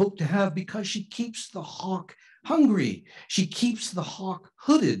cannot hope to have, because she keeps the hawk hungry. She keeps the hawk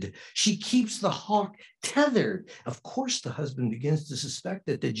hooded. She keeps the hawk tethered. Of course, the husband begins to suspect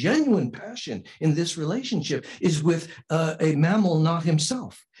that the genuine passion in this relationship is with a mammal, not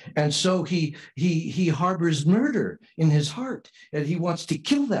himself. And so he harbors murder in his heart, and he wants to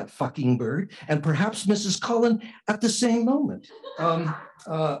kill that fucking bird, and perhaps Mrs. Cullen at the same moment.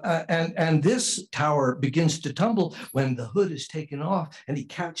 And this tower begins to tumble when the hood is taken off, and he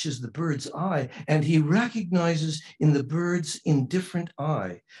catches the bird's eye, and he recognizes in the bird's indifferent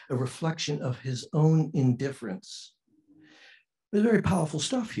eye a reflection of his own indifference. There's very powerful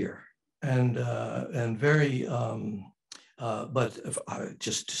stuff here, and very. But if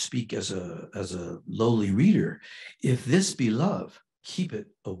just to speak as a lowly reader, if this be love, keep it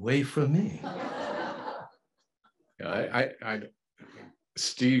away from me.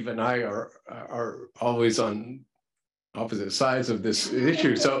 Steve and I are always on opposite sides of this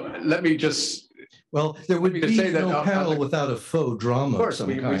issue. So let me just. Well, there would be no panel without a faux drama of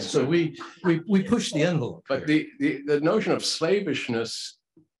some kind. So we push the envelope. But the notion of slavishness,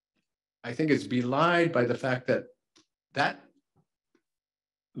 I think, is belied by the fact that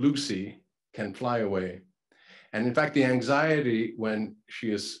Lucy can fly away. And in fact, the anxiety when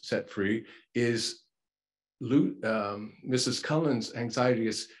she is set free is Mrs. Cullen's anxiety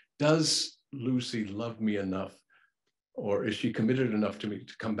is, does Lucy love me enough? Or is she committed enough to me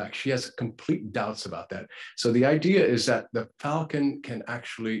to come back? She has complete doubts about that. So the idea is that the falcon can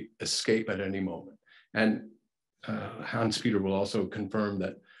actually escape at any moment. And Hans Peter will also confirm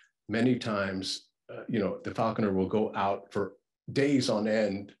that many times, the falconer will go out for days on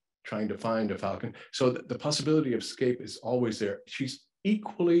end trying to find a falcon. So the possibility of escape is always there. She's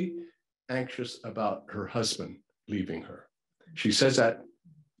equally anxious about her husband leaving her. She says that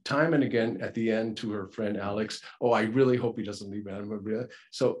time and again at the end to her friend Alex, oh, I really hope he doesn't leave me.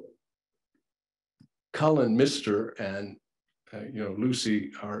 So Cullen, Mr. and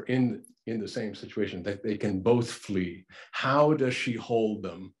Lucy are in the same situation, that they can both flee. How does she hold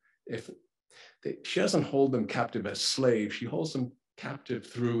them? She doesn't hold them captive as slaves, she holds them captive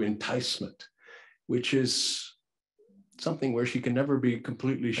through enticement, which is something where she can never be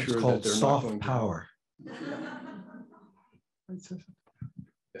completely sure that they're not going to. Soft power.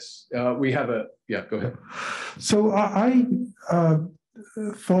 Yes, we have go ahead. So I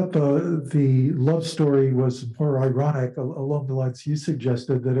thought the love story was more ironic along the lines you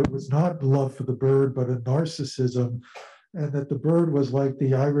suggested, that it was not love for the bird, but a narcissism, and that the bird was like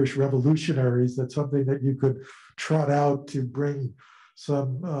the Irish revolutionaries, that's something that you could trot out to bring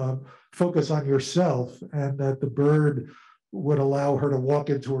some focus on yourself, and that the bird would allow her to walk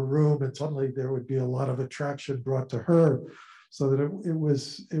into a room and suddenly there would be a lot of attraction brought to her, so that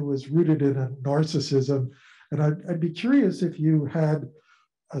it was rooted in a narcissism. And I'd be curious if you had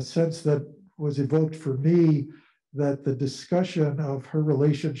a sense that was evoked for me that the discussion of her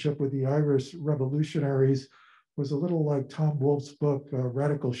relationship with the Irish revolutionaries was a little like Tom Wolfe's book,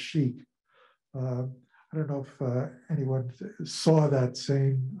 Radical Chic. I don't know if anyone saw that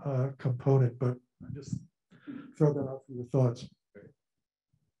same component, but I just throw that out for your thoughts.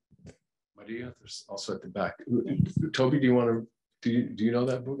 Maria, there's also at the back. Toby, do you want to, do you know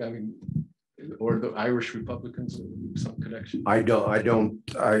that book? I mean, or the Irish Republicans, some connection? I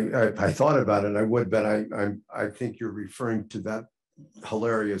thought about it, I would, but I think you're referring to that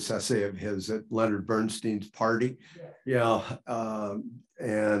hilarious essay of his at Leonard Bernstein's party. Yeah,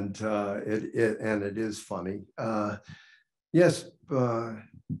 and it is funny. Yes,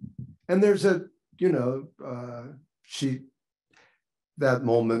 and there's a, you know, that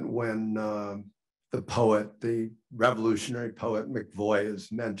moment when the poet, the revolutionary poet McVoy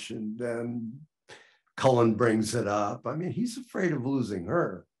is mentioned, and Cullen brings it up. I mean, he's afraid of losing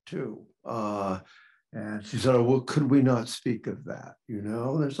her too. And she said, oh, well, could we not speak of that? You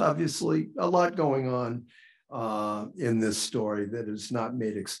know, there's obviously a lot going on in this story that is not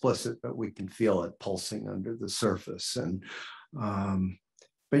made explicit, but we can feel it pulsing under the surface. And,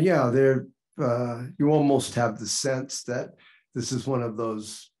 but yeah, you almost have the sense that this is one of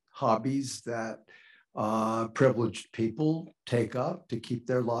those hobbies that privileged people take up to keep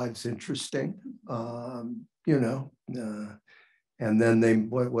their lives interesting, you know. And then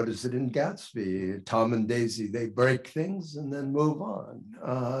what is it in Gatsby? Tom and Daisy, they break things and then move on.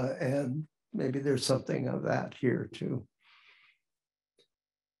 And maybe there's something of that here too.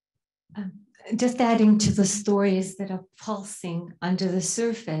 Just adding to the stories that are pulsing under the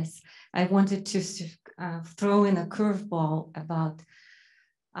surface, I wanted to throw in a curveball about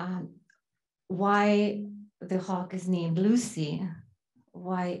why the hawk is named Lucy.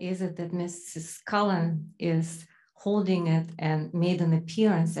 Why is it that Mrs. Cullen is holding it and made an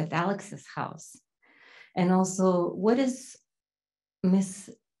appearance at Alex's house? And also, what is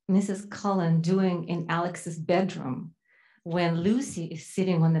Mrs. Cullen doing in Alex's bedroom when Lucy is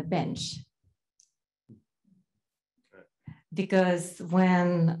sitting on the bench? Because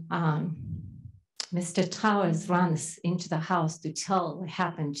when Mr. Towers runs into the house to tell what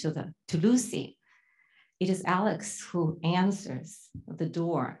happened to Lucy, it is Alex who answers the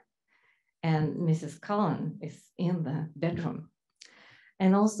door, and Mrs. Cullen is in the bedroom.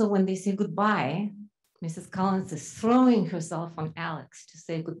 And also when they say goodbye, Mrs. Cullen is throwing herself on Alex to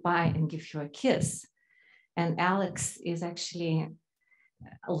say goodbye and give her a kiss. And Alex is actually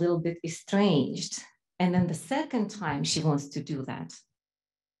a little bit estranged. And then the second time she wants to do that.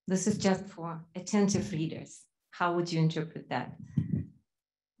 This is just for attentive readers. How would you interpret that?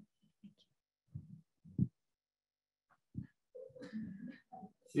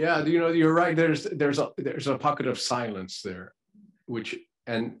 Yeah, you know, you're right. There's a pocket of silence there,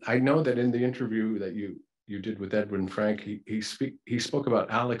 and I know that in the interview that you did with Edwin Frank, he spoke about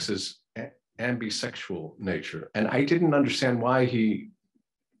Alex's ambisexual nature, and I didn't understand why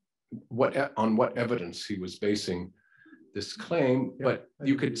on what evidence he was basing this claim, but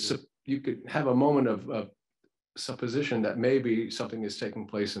you could have a moment of supposition that maybe something is taking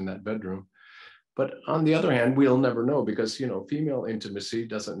place in that bedroom. But on the other hand, we'll never know, because, you know, female intimacy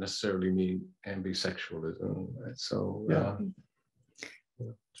doesn't necessarily mean ambisexualism. So Yeah.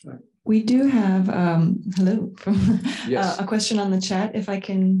 That's right. We do have hello Yes. A question on the chat, if I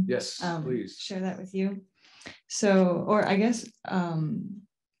can please share that with you. So, or I guess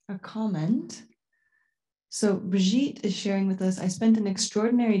a comment. So Brigitte is sharing with us, I spent an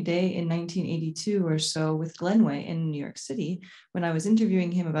extraordinary day in 1982 or so with Glenway in New York City when I was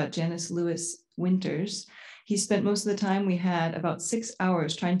interviewing him about Janice Lewis Winters. He spent most of the time we had about 6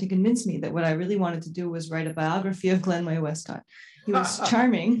 hours trying to convince me that what I really wanted to do was write a biography of Glenway Wescott. He was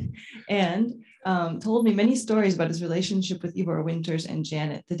charming and told me many stories about his relationship with Ivor Winters and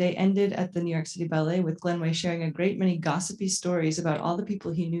Janet. The day ended at the New York City Ballet with Glenway sharing a great many gossipy stories about all the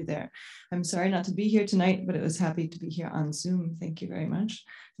people he knew there. I'm sorry not to be here tonight, but it was happy to be here on Zoom. Thank you very much.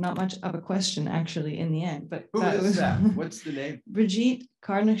 Not much of a question actually in the end, but who is that? What's the name? Brigitte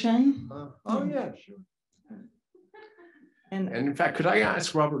Carnachan. Oh yeah, sure. And in fact, could I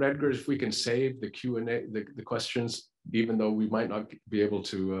ask Robert Edgar if we can save the Q&A, the questions, even though we might not be able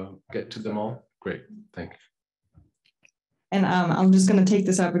to get to them all? Great, thank you. And I'm just going to take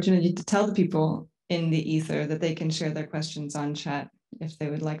this opportunity to tell the people in the ether that they can share their questions on chat if they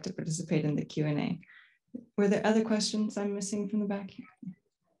would like to participate in the Q&A. Were there other questions I'm missing from the back here?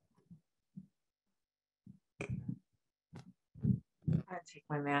 I take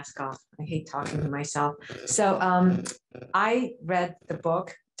my mask off. I hate talking to myself. So I read the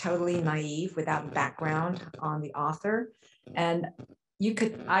book totally naive without background on the author. And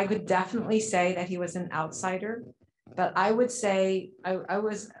I would definitely say that he was an outsider But I would say I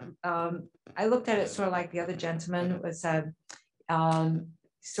looked at it sort of like the other gentleman was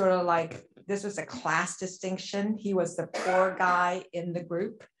sort of like this was a class distinction. He was the poor guy in the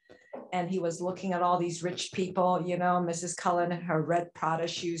group, and he was looking at all these rich people, you know, Mrs. Cullen in her red Prada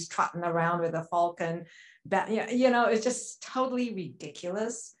shoes trotting around with a falcon. You know, it's just totally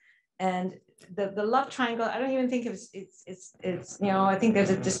ridiculous. And the love triangle, I don't even think it's you know, I think there's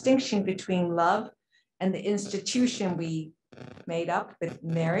a distinction between love and the institution we made up with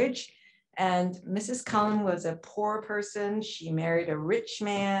marriage. And Mrs. Cullen was a poor person. She married a rich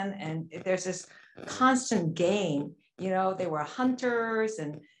man, and there's this constant game. You know, they were hunters,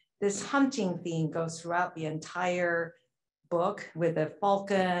 and this hunting theme goes throughout the entire book with the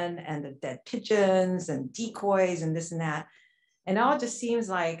falcon and the dead pigeons and decoys and this and that. And it all just seems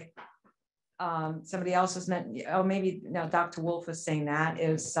like somebody else was meant, oh, maybe now Dr. Wolff was saying that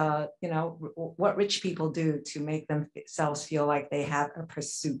is, you know, what rich people do to make themselves feel like they have a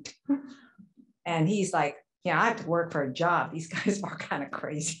pursuit. And he's like, yeah, I have to work for a job. These guys are kind of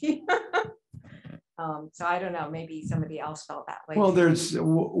crazy. So I don't know, maybe somebody else felt that way. Well, there's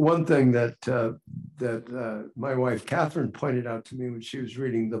one thing that my wife, Catherine, pointed out to me when she was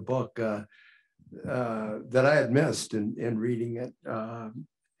reading the book that I had missed in reading it.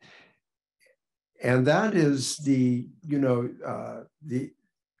 And that is the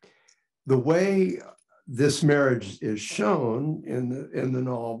way this marriage is shown in the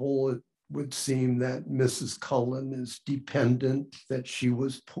novel. It would seem that Mrs. Cullen is dependent, that she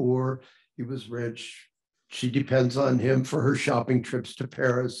was poor, he was rich. She depends on him for her shopping trips to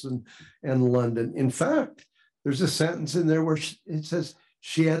Paris and London. In fact, there's a sentence in there where it says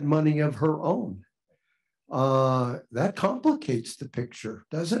she had money of her own. That complicates the picture,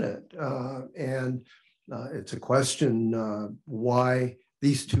 doesn't it? And it's a question why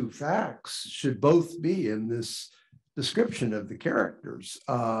these two facts should both be in this description of the characters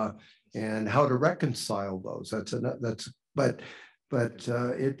and how to reconcile those. It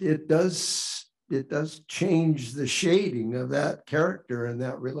does change the shading of that character and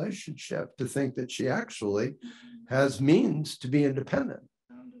that relationship to think that she actually has means to be independent.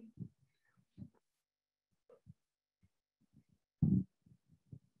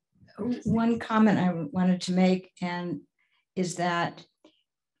 One comment I wanted to make is that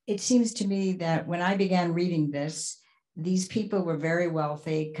it seems to me that when I began reading this, these people were very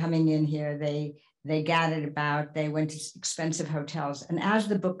wealthy coming in here. They gathered about, they went to expensive hotels. And as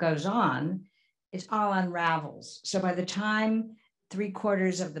the book goes on, it all unravels. So by the time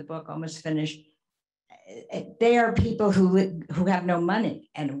 3/4 of the book almost finished, they are people who have no money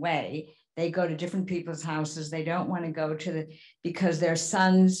in a way. They go to different people's houses. They don't want to go to because their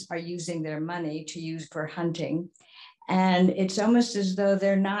sons are using their money to use for hunting. And it's almost as though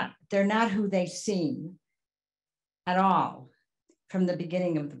they're not who they seem at all from the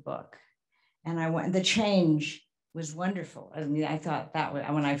beginning of the book. And the change was wonderful. I mean, I thought that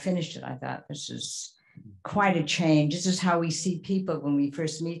when I finished it, I thought this is quite a change. This is how we see people when we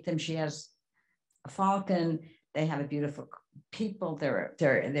first meet them. She has a falcon. They have a beautiful people.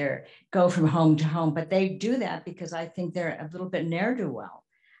 They're go from home to home, but they do that because I think they're a little bit ne'er-do-well.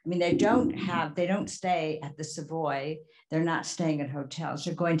 I mean, they don't stay at the Savoy. They're not staying at hotels.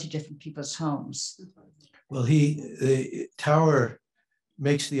 They're going to different people's homes. Well, Tower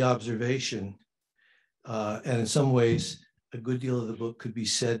makes the observation, and in some ways, a good deal of the book could be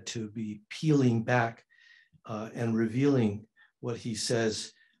said to be peeling back and revealing what he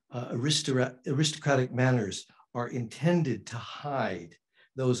says. Aristocratic manners are intended to hide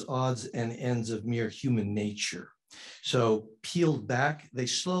those odds and ends of mere human nature. So peeled back, they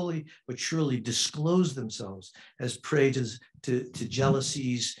slowly but surely disclose themselves as prey to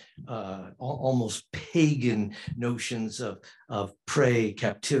jealousies, almost pagan notions of prey,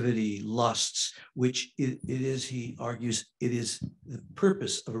 captivity, lusts, which it is, he argues, it is the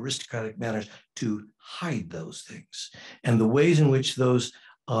purpose of aristocratic manners to hide those things. And the ways in which those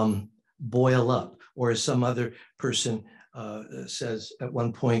boil up, or as some other person says at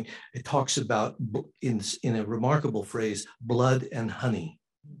one point, it talks about, in a remarkable phrase, blood and honey.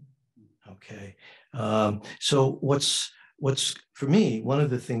 Okay, so what's for me, one of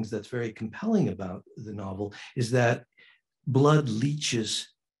the things that's very compelling about the novel is that blood leaches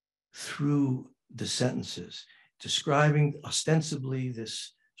through the sentences, describing ostensibly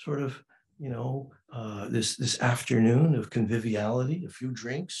this sort of, this afternoon of conviviality, a few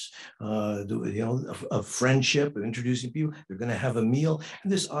drinks, of friendship, of introducing people. They're going to have a meal,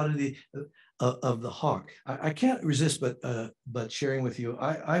 and this oddity of the Hawk. I can't resist but sharing with you.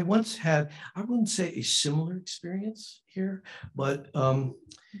 I once had, I wouldn't say a similar experience here, but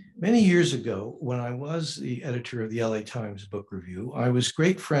many years ago, when I was the editor of the LA Times Book Review, I was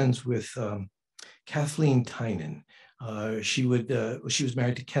great friends with Kathleen Tynan. She was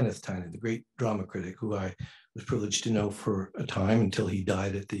married to Kenneth Tynan, the great drama critic, who I was privileged to know for a time until he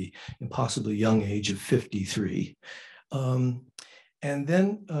died at the impossibly young age of 53. And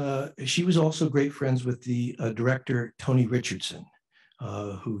then she was also great friends with the director, Tony Richardson,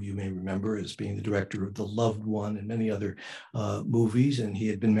 who you may remember as being the director of The Loved One and many other movies. And he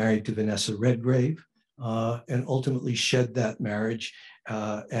had been married to Vanessa Redgrave and ultimately shed that marriage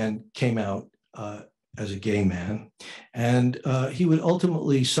and came out as a gay man. And he would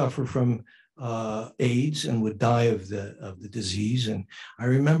ultimately suffer from AIDS and would die of the disease. And I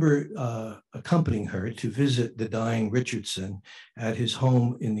remember accompanying her to visit the dying Richardson at his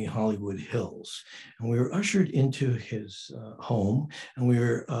home in the Hollywood Hills. And we were ushered into his home, and we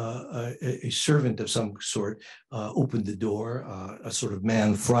were a servant of some sort opened the door, a sort of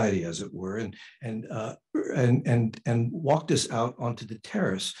man Friday, as it were, and walked us out onto the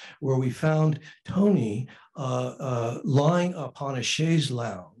terrace, where we found Tony lying upon a chaise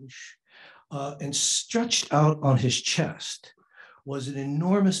lounge. And stretched out on his chest was an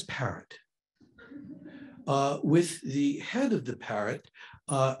enormous parrot with the head of the parrot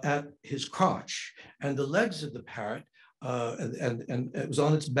at his crotch and the legs of the parrot, and it was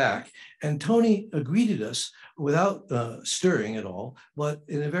on its back. And Tony greeted us without stirring at all, but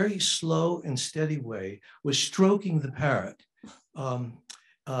in a very slow and steady way was stroking the parrot.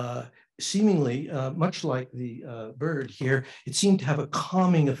 Seemingly, much like the bird here, it seemed to have a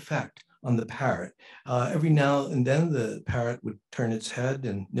calming effect on the parrot. Every now and then the parrot would turn its head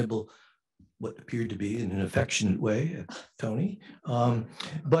and nibble what appeared to be in an affectionate way at Tony.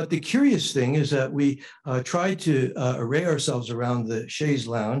 But the curious thing is that we tried to array ourselves around the chaise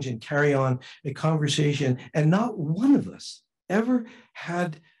lounge and carry on a conversation, and not one of us ever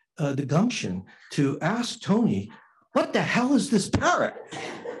had the gumption to ask Tony, what the hell is this parrot?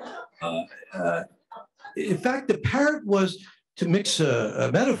 In fact, the parrot was, to mix a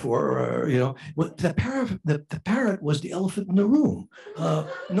metaphor, the parrot was the elephant in the room.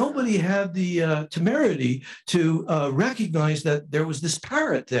 Nobody had the temerity to recognize that there was this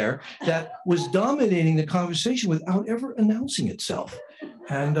parrot there that was dominating the conversation without ever announcing itself.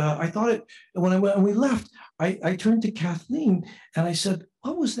 And I thought when we left, I turned to Kathleen and I said,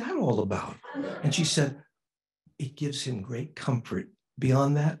 what was that all about? And she said, it gives him great comfort.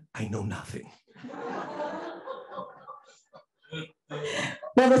 Beyond that, I know nothing.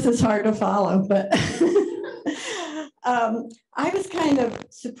 Well, this is hard to follow, but I was kind of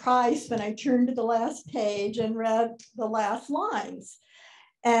surprised when I turned to the last page and read the last lines.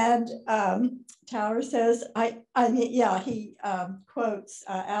 And Tower says, he quotes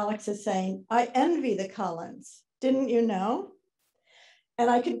Alex as saying, I envy the Cullens, didn't you know? And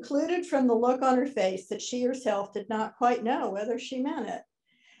I concluded from the look on her face that she herself did not quite know whether she meant it.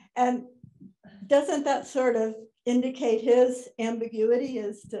 And doesn't that sort of indicate his ambiguity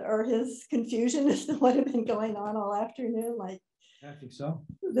as to, or his confusion as to what had been going on all afternoon? Like, I think so.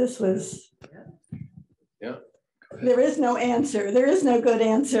 This was, yeah. There is no answer. There is no good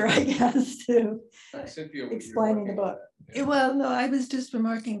answer, I guess, to Cynthia, explaining the book. Well, no, I was just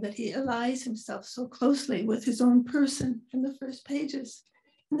remarking that he allies himself so closely with his own person in the first pages.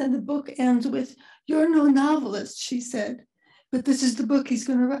 And then the book ends with, you're no novelist, she said, but this is the book he's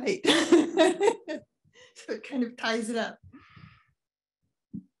going to write. So it kind of ties it up.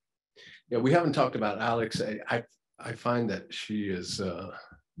 Yeah, we haven't talked about Alex. I find that she is,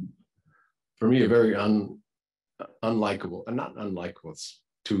 for me, a very unlikable, and not unlikable, it's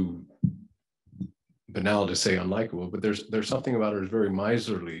too banal to say unlikable, but there's something about her that's very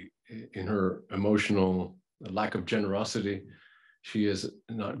miserly in her emotional lack of generosity. She is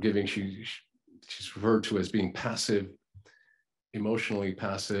not giving, she's referred to as being passive, emotionally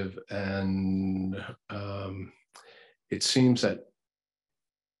passive, and it seems that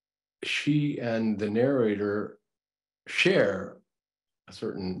she and the narrator share a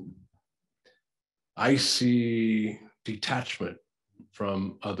certain icy detachment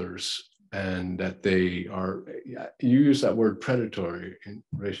from others, and that they are, you use that word predatory in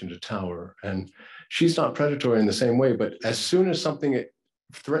relation to Tower, and she's not predatory in the same way, but as soon as something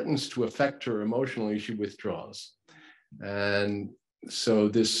threatens to affect her emotionally, she withdraws. And so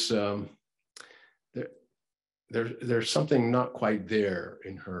this, there's something not quite there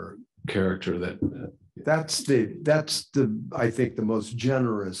in her character that that's I think the most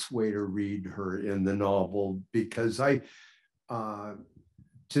generous way to read her in the novel, because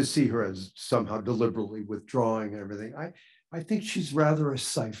to see her as somehow deliberately withdrawing and everything. I think she's rather a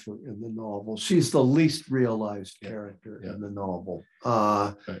cipher in the novel. She's the least realized character in the novel.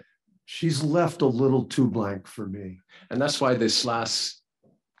 Right. She's left a little too blank for me. And that's why this last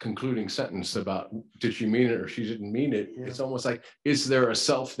concluding sentence about did she mean it or she didn't mean it, it's almost like, is there a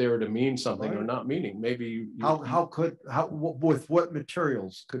self there to mean something or not meaning? Maybe with what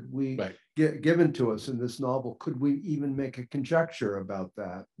materials could we get given to us in this novel, could we even make a conjecture about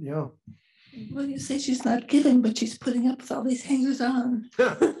that? Yeah. Well, you say she's not giving, but she's putting up with all these hangers on.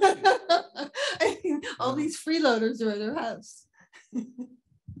 I mean, all these freeloaders are at her house.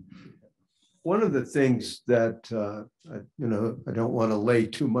 One of the things that, I don't want to lay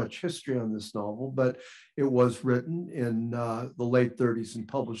too much history on this novel, but it was written in the late 30s and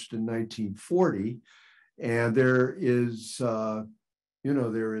published in 1940. And there is,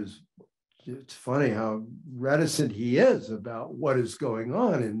 it's funny how reticent he is about what is going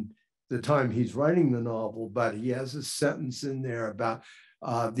on in the time he's writing the novel, but he has a sentence in there about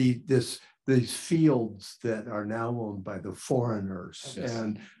these fields that are now owned by the foreigners,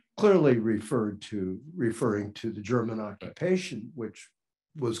 and clearly referring to the German occupation, which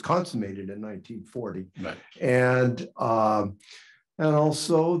was consummated in 1940, and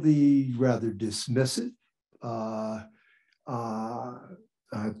also the rather dismissive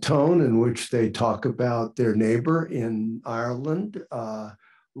tone in which they talk about their neighbor in Ireland,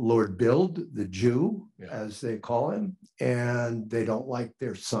 Lord Bild, the Jew, as they call him, and they don't like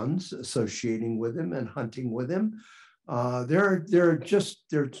their sons associating with him and hunting with him.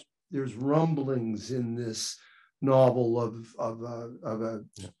 There's rumblings in this novel of a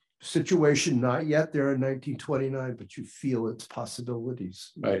situation not yet there in 1929, but you feel its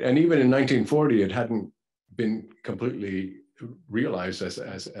possibilities. Right, and even in 1940, it hadn't been completely realized as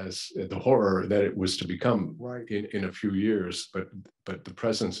the horror that it was to become in a few years, but the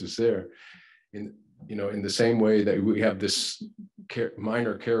presence is there. In the same way that we have this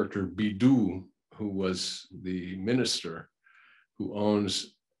minor character Bidou, who was the minister who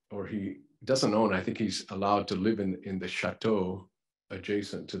owns, or he doesn't own, I think he's allowed to live in the chateau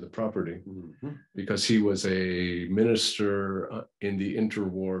adjacent to the property, because he was a minister in the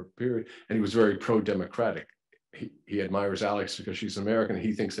interwar period, and he was very pro-democratic. He admires Alex because she's American.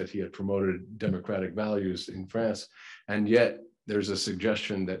 He thinks that he had promoted democratic values in France. And yet there's a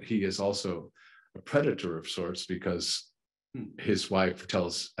suggestion that he is also a predator of sorts, because his wife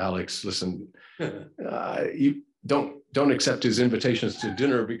tells Alex, listen, you don't accept his invitations to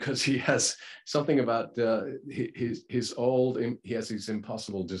dinner because he has something about he has these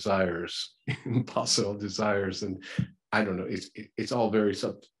impossible desires. And I don't know, it's all very,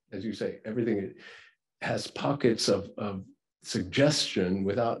 as you say, everything has pockets of suggestion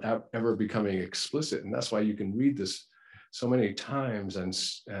without ever becoming explicit. And that's why you can read this so many times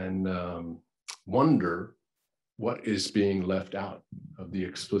and wonder what is being left out of the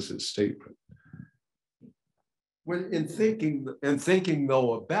explicit statement. When in thinking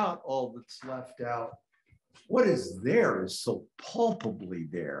though about all that's left out, what is there is so palpably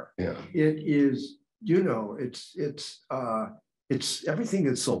there. Yeah. It is, it's everything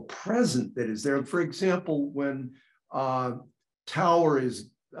is so present that is there. For example, when Tower is,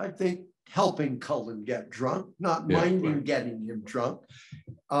 I think, helping Cullen get drunk, not minding getting him drunk.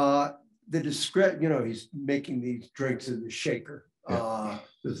 He's making these drinks in the shaker.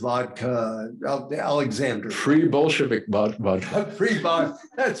 With vodka, Alexander. Free Bolshevik vodka.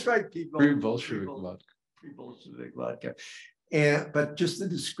 That's right, people. Free Bolshevik vodka. Free Bolshevik vodka. But just the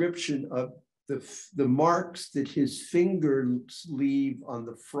description of the marks that his fingers leave on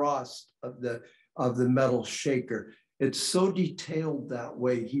the frost of the metal shaker. It's so detailed that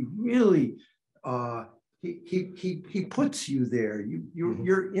way. He really he puts you there.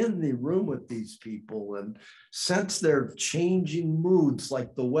 You're in the room with these people and sense their changing moods,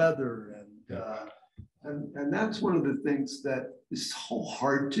 like the weather, and that's one of the things that is so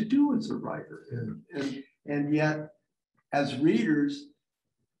hard to do as a writer, and yet as readers,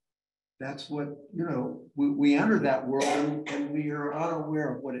 that's what we enter that world and we are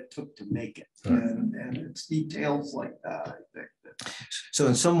unaware of what it took to make it, and it's details like that, I think. So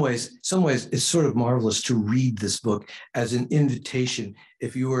in some ways, it's sort of marvelous to read this book as an invitation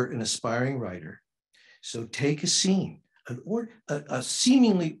if you were an aspiring writer. So take a scene, a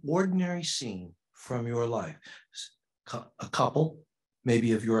seemingly ordinary scene from your life. A couple,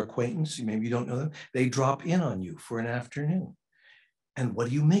 maybe of your acquaintance, maybe you don't know them, they drop in on you for an afternoon. And what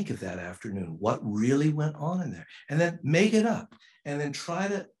do you make of that afternoon? What really went on in there? And then make it up and then try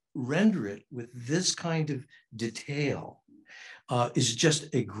to render it with this kind of detail. Is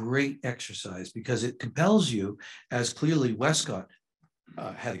just a great exercise because it compels you, as clearly Wescott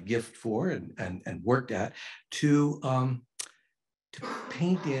had a gift for and worked at, to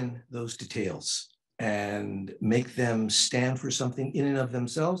paint in those details and make them stand for something in and of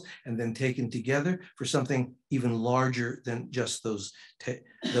themselves, and then taken together for something even larger than just those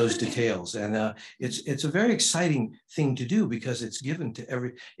details. And it's a very exciting thing to do, because it's given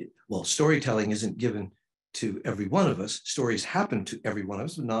to well, storytelling isn't given to every one of us. Stories happen to every one of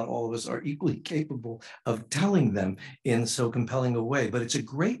us, but not all of us are equally capable of telling them in so compelling a way. But it's a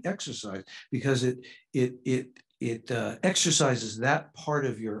great exercise, because it exercises that part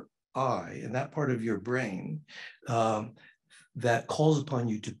of your eye and that part of your brain that calls upon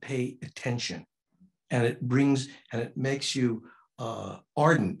you to pay attention, and it makes you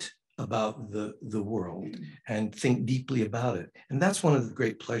ardent about the world and think deeply about it. And that's one of the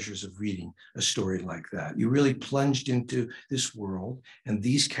great pleasures of reading a story like that. You really plunged into this world and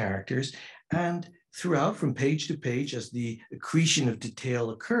these characters, and throughout, from page to page, as the accretion of detail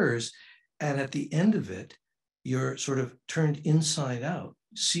occurs, and at the end of it, you're sort of turned inside out,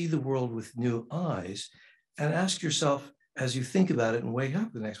 see the world with new eyes, and ask yourself, as you think about it and wake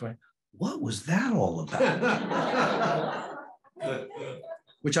up the next morning, what was that all about?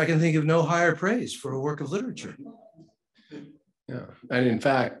 Which I can think of no higher praise for a work of literature. Yeah, and in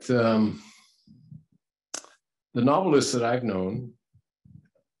fact, the novelists that I've known,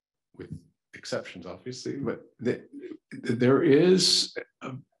 with exceptions obviously, but there is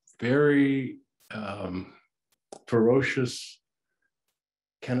a very ferocious,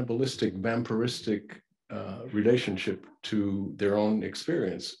 cannibalistic, vampiristic relationship to their own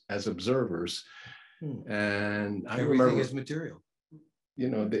experience as observers. And I Everything remember, is material. You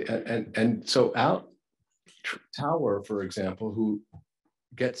know, and so Alwyn Tower, for example, who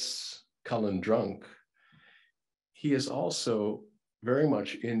gets Cullen drunk, he is also very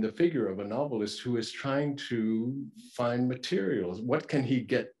much in the figure of a novelist who is trying to find materials. What can he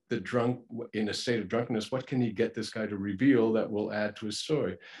get the drunk in a state of drunkenness? What can he get this guy to reveal that will add to his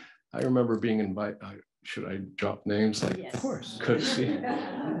story? I remember being invited. Should I drop names? Like, Yes. Of course. Courtesy.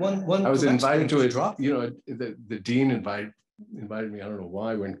 One I was invited to it. drop. You know, the dean invited me. I don't know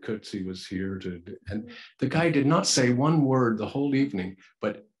why, when Coetzee was here and the guy did not say one word the whole evening,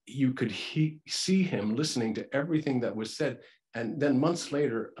 but you could see him listening to everything that was said. And then months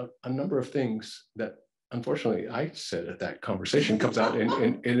later, a number of things that unfortunately I said at that conversation comes out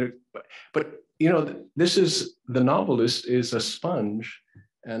in it. But you know, this is, the novelist is a sponge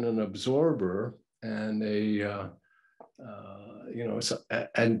and an absorber and a you know,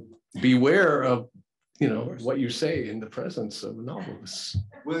 and beware of, you know, what you say in the presence of novelists.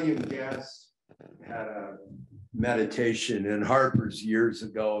 William Guest had a meditation in Harper's years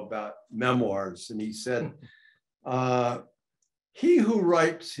ago about memoirs, and he said, he who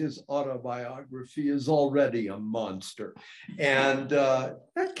writes his autobiography is already a monster. And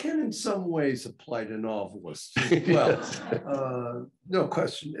that can in some ways apply to novelists as well. No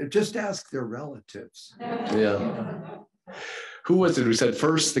question, just ask their relatives. Yeah. Who was it who said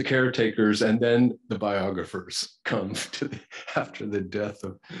first the caretakers and then the biographers come after the death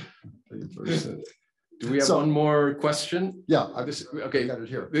of the person? Do we have one more question? Yeah, okay. I got it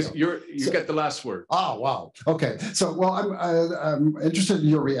here. You get the last word. Oh, wow. Okay. So, well, I'm interested in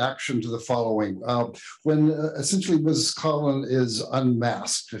your reaction to the following. When essentially Mrs. Cullen is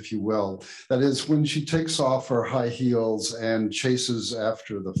unmasked, if you will, that is when she takes off her high heels and chases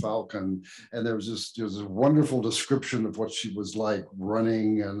after the falcon, and there's a wonderful description of what she was like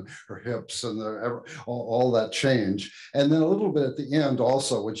running and her hips and all that change. And then a little bit at the end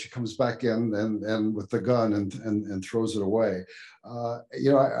also when she comes back in and with the gun and throws it away.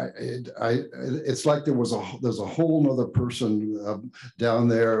 You know, it's like there's a whole nother person down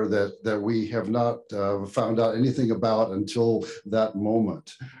there that we have not found out anything about until that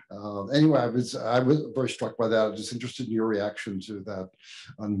moment. Anyway, I was very struck by that. I'm just interested in your reaction to that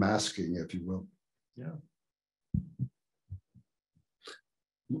unmasking, if you will. Yeah.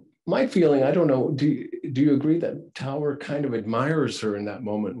 My feeling, I don't know, do you agree that Tower kind of admires her in that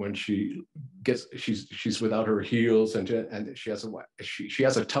moment when she's without her heels and she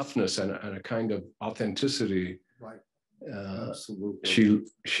has a toughness and a kind of authenticity. Right. Absolutely.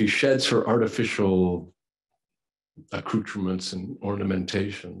 She sheds her artificial accoutrements and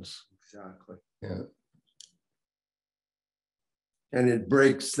ornamentations. Exactly. Yeah. And it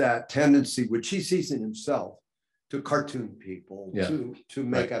breaks that tendency, which he sees in himself, to cartoon people, yeah. to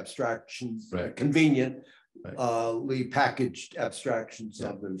make abstractions convenient, packaged abstractions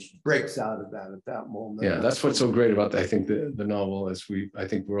of them. She breaks out of that at that moment. Yeah, that's what's so great about, I think, the novel, as I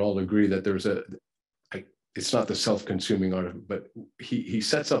think we all agree that there's it's not the self-consuming art of it, but he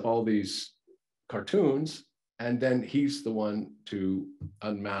sets up all these cartoons and then he's the one to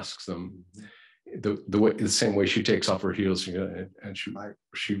unmask them. The same way she takes off her heels, and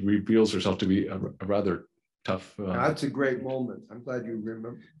she reveals herself to be a rather tough. That's a great moment. I'm glad you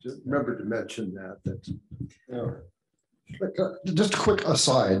remember to mention that. That's, just a quick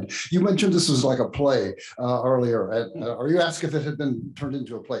aside. You mentioned this was like a play earlier, or you asked if it had been turned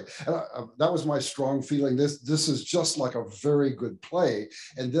into a play. That was my strong feeling. This is just like a very good play.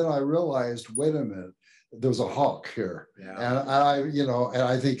 And then I realized, wait a minute, there's a hawk here, and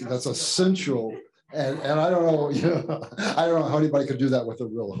I think that's essential. And I don't know, I don't know how anybody could do that with a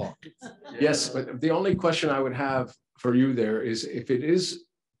real hawk. Yes, but the only question I would have for you there is, if it is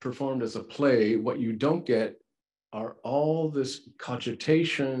performed as a play, what you don't get are all this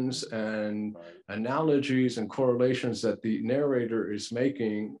cogitations and analogies and correlations that the narrator is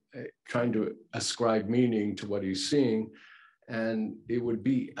making, trying to ascribe meaning to what he's seeing. And it would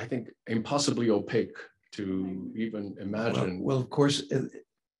be, I think, impossibly opaque to even imagine. Well, of course,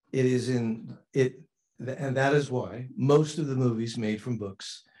 it is in it, and that is why most of the movies made from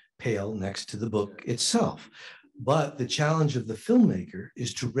books pale next to the book itself. But the challenge of the filmmaker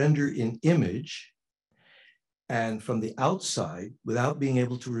is to render in image and from the outside, without being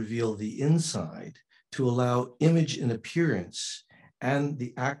able to reveal the inside, to allow image and appearance and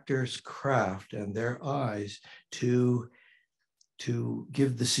the actor's craft and their eyes to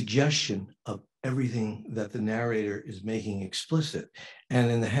give the suggestion of everything that the narrator is making explicit.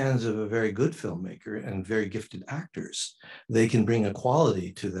 And in the hands of a very good filmmaker and very gifted actors, they can bring a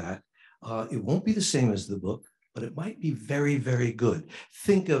quality to that. It won't be the same as the book, but it might be very, very good.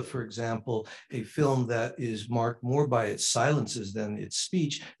 Think of, for example, a film that is marked more by its silences than its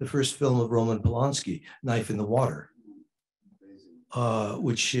speech, the first film of Roman Polanski, Knife in the Water,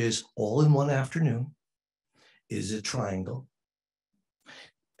 which is all in one afternoon, is a triangle.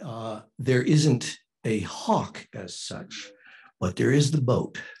 There isn't a hawk as such, but there is the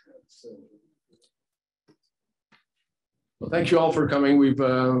boat. Well, thank you all for coming. We've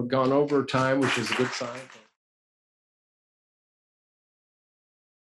gone over time, which is a good sign.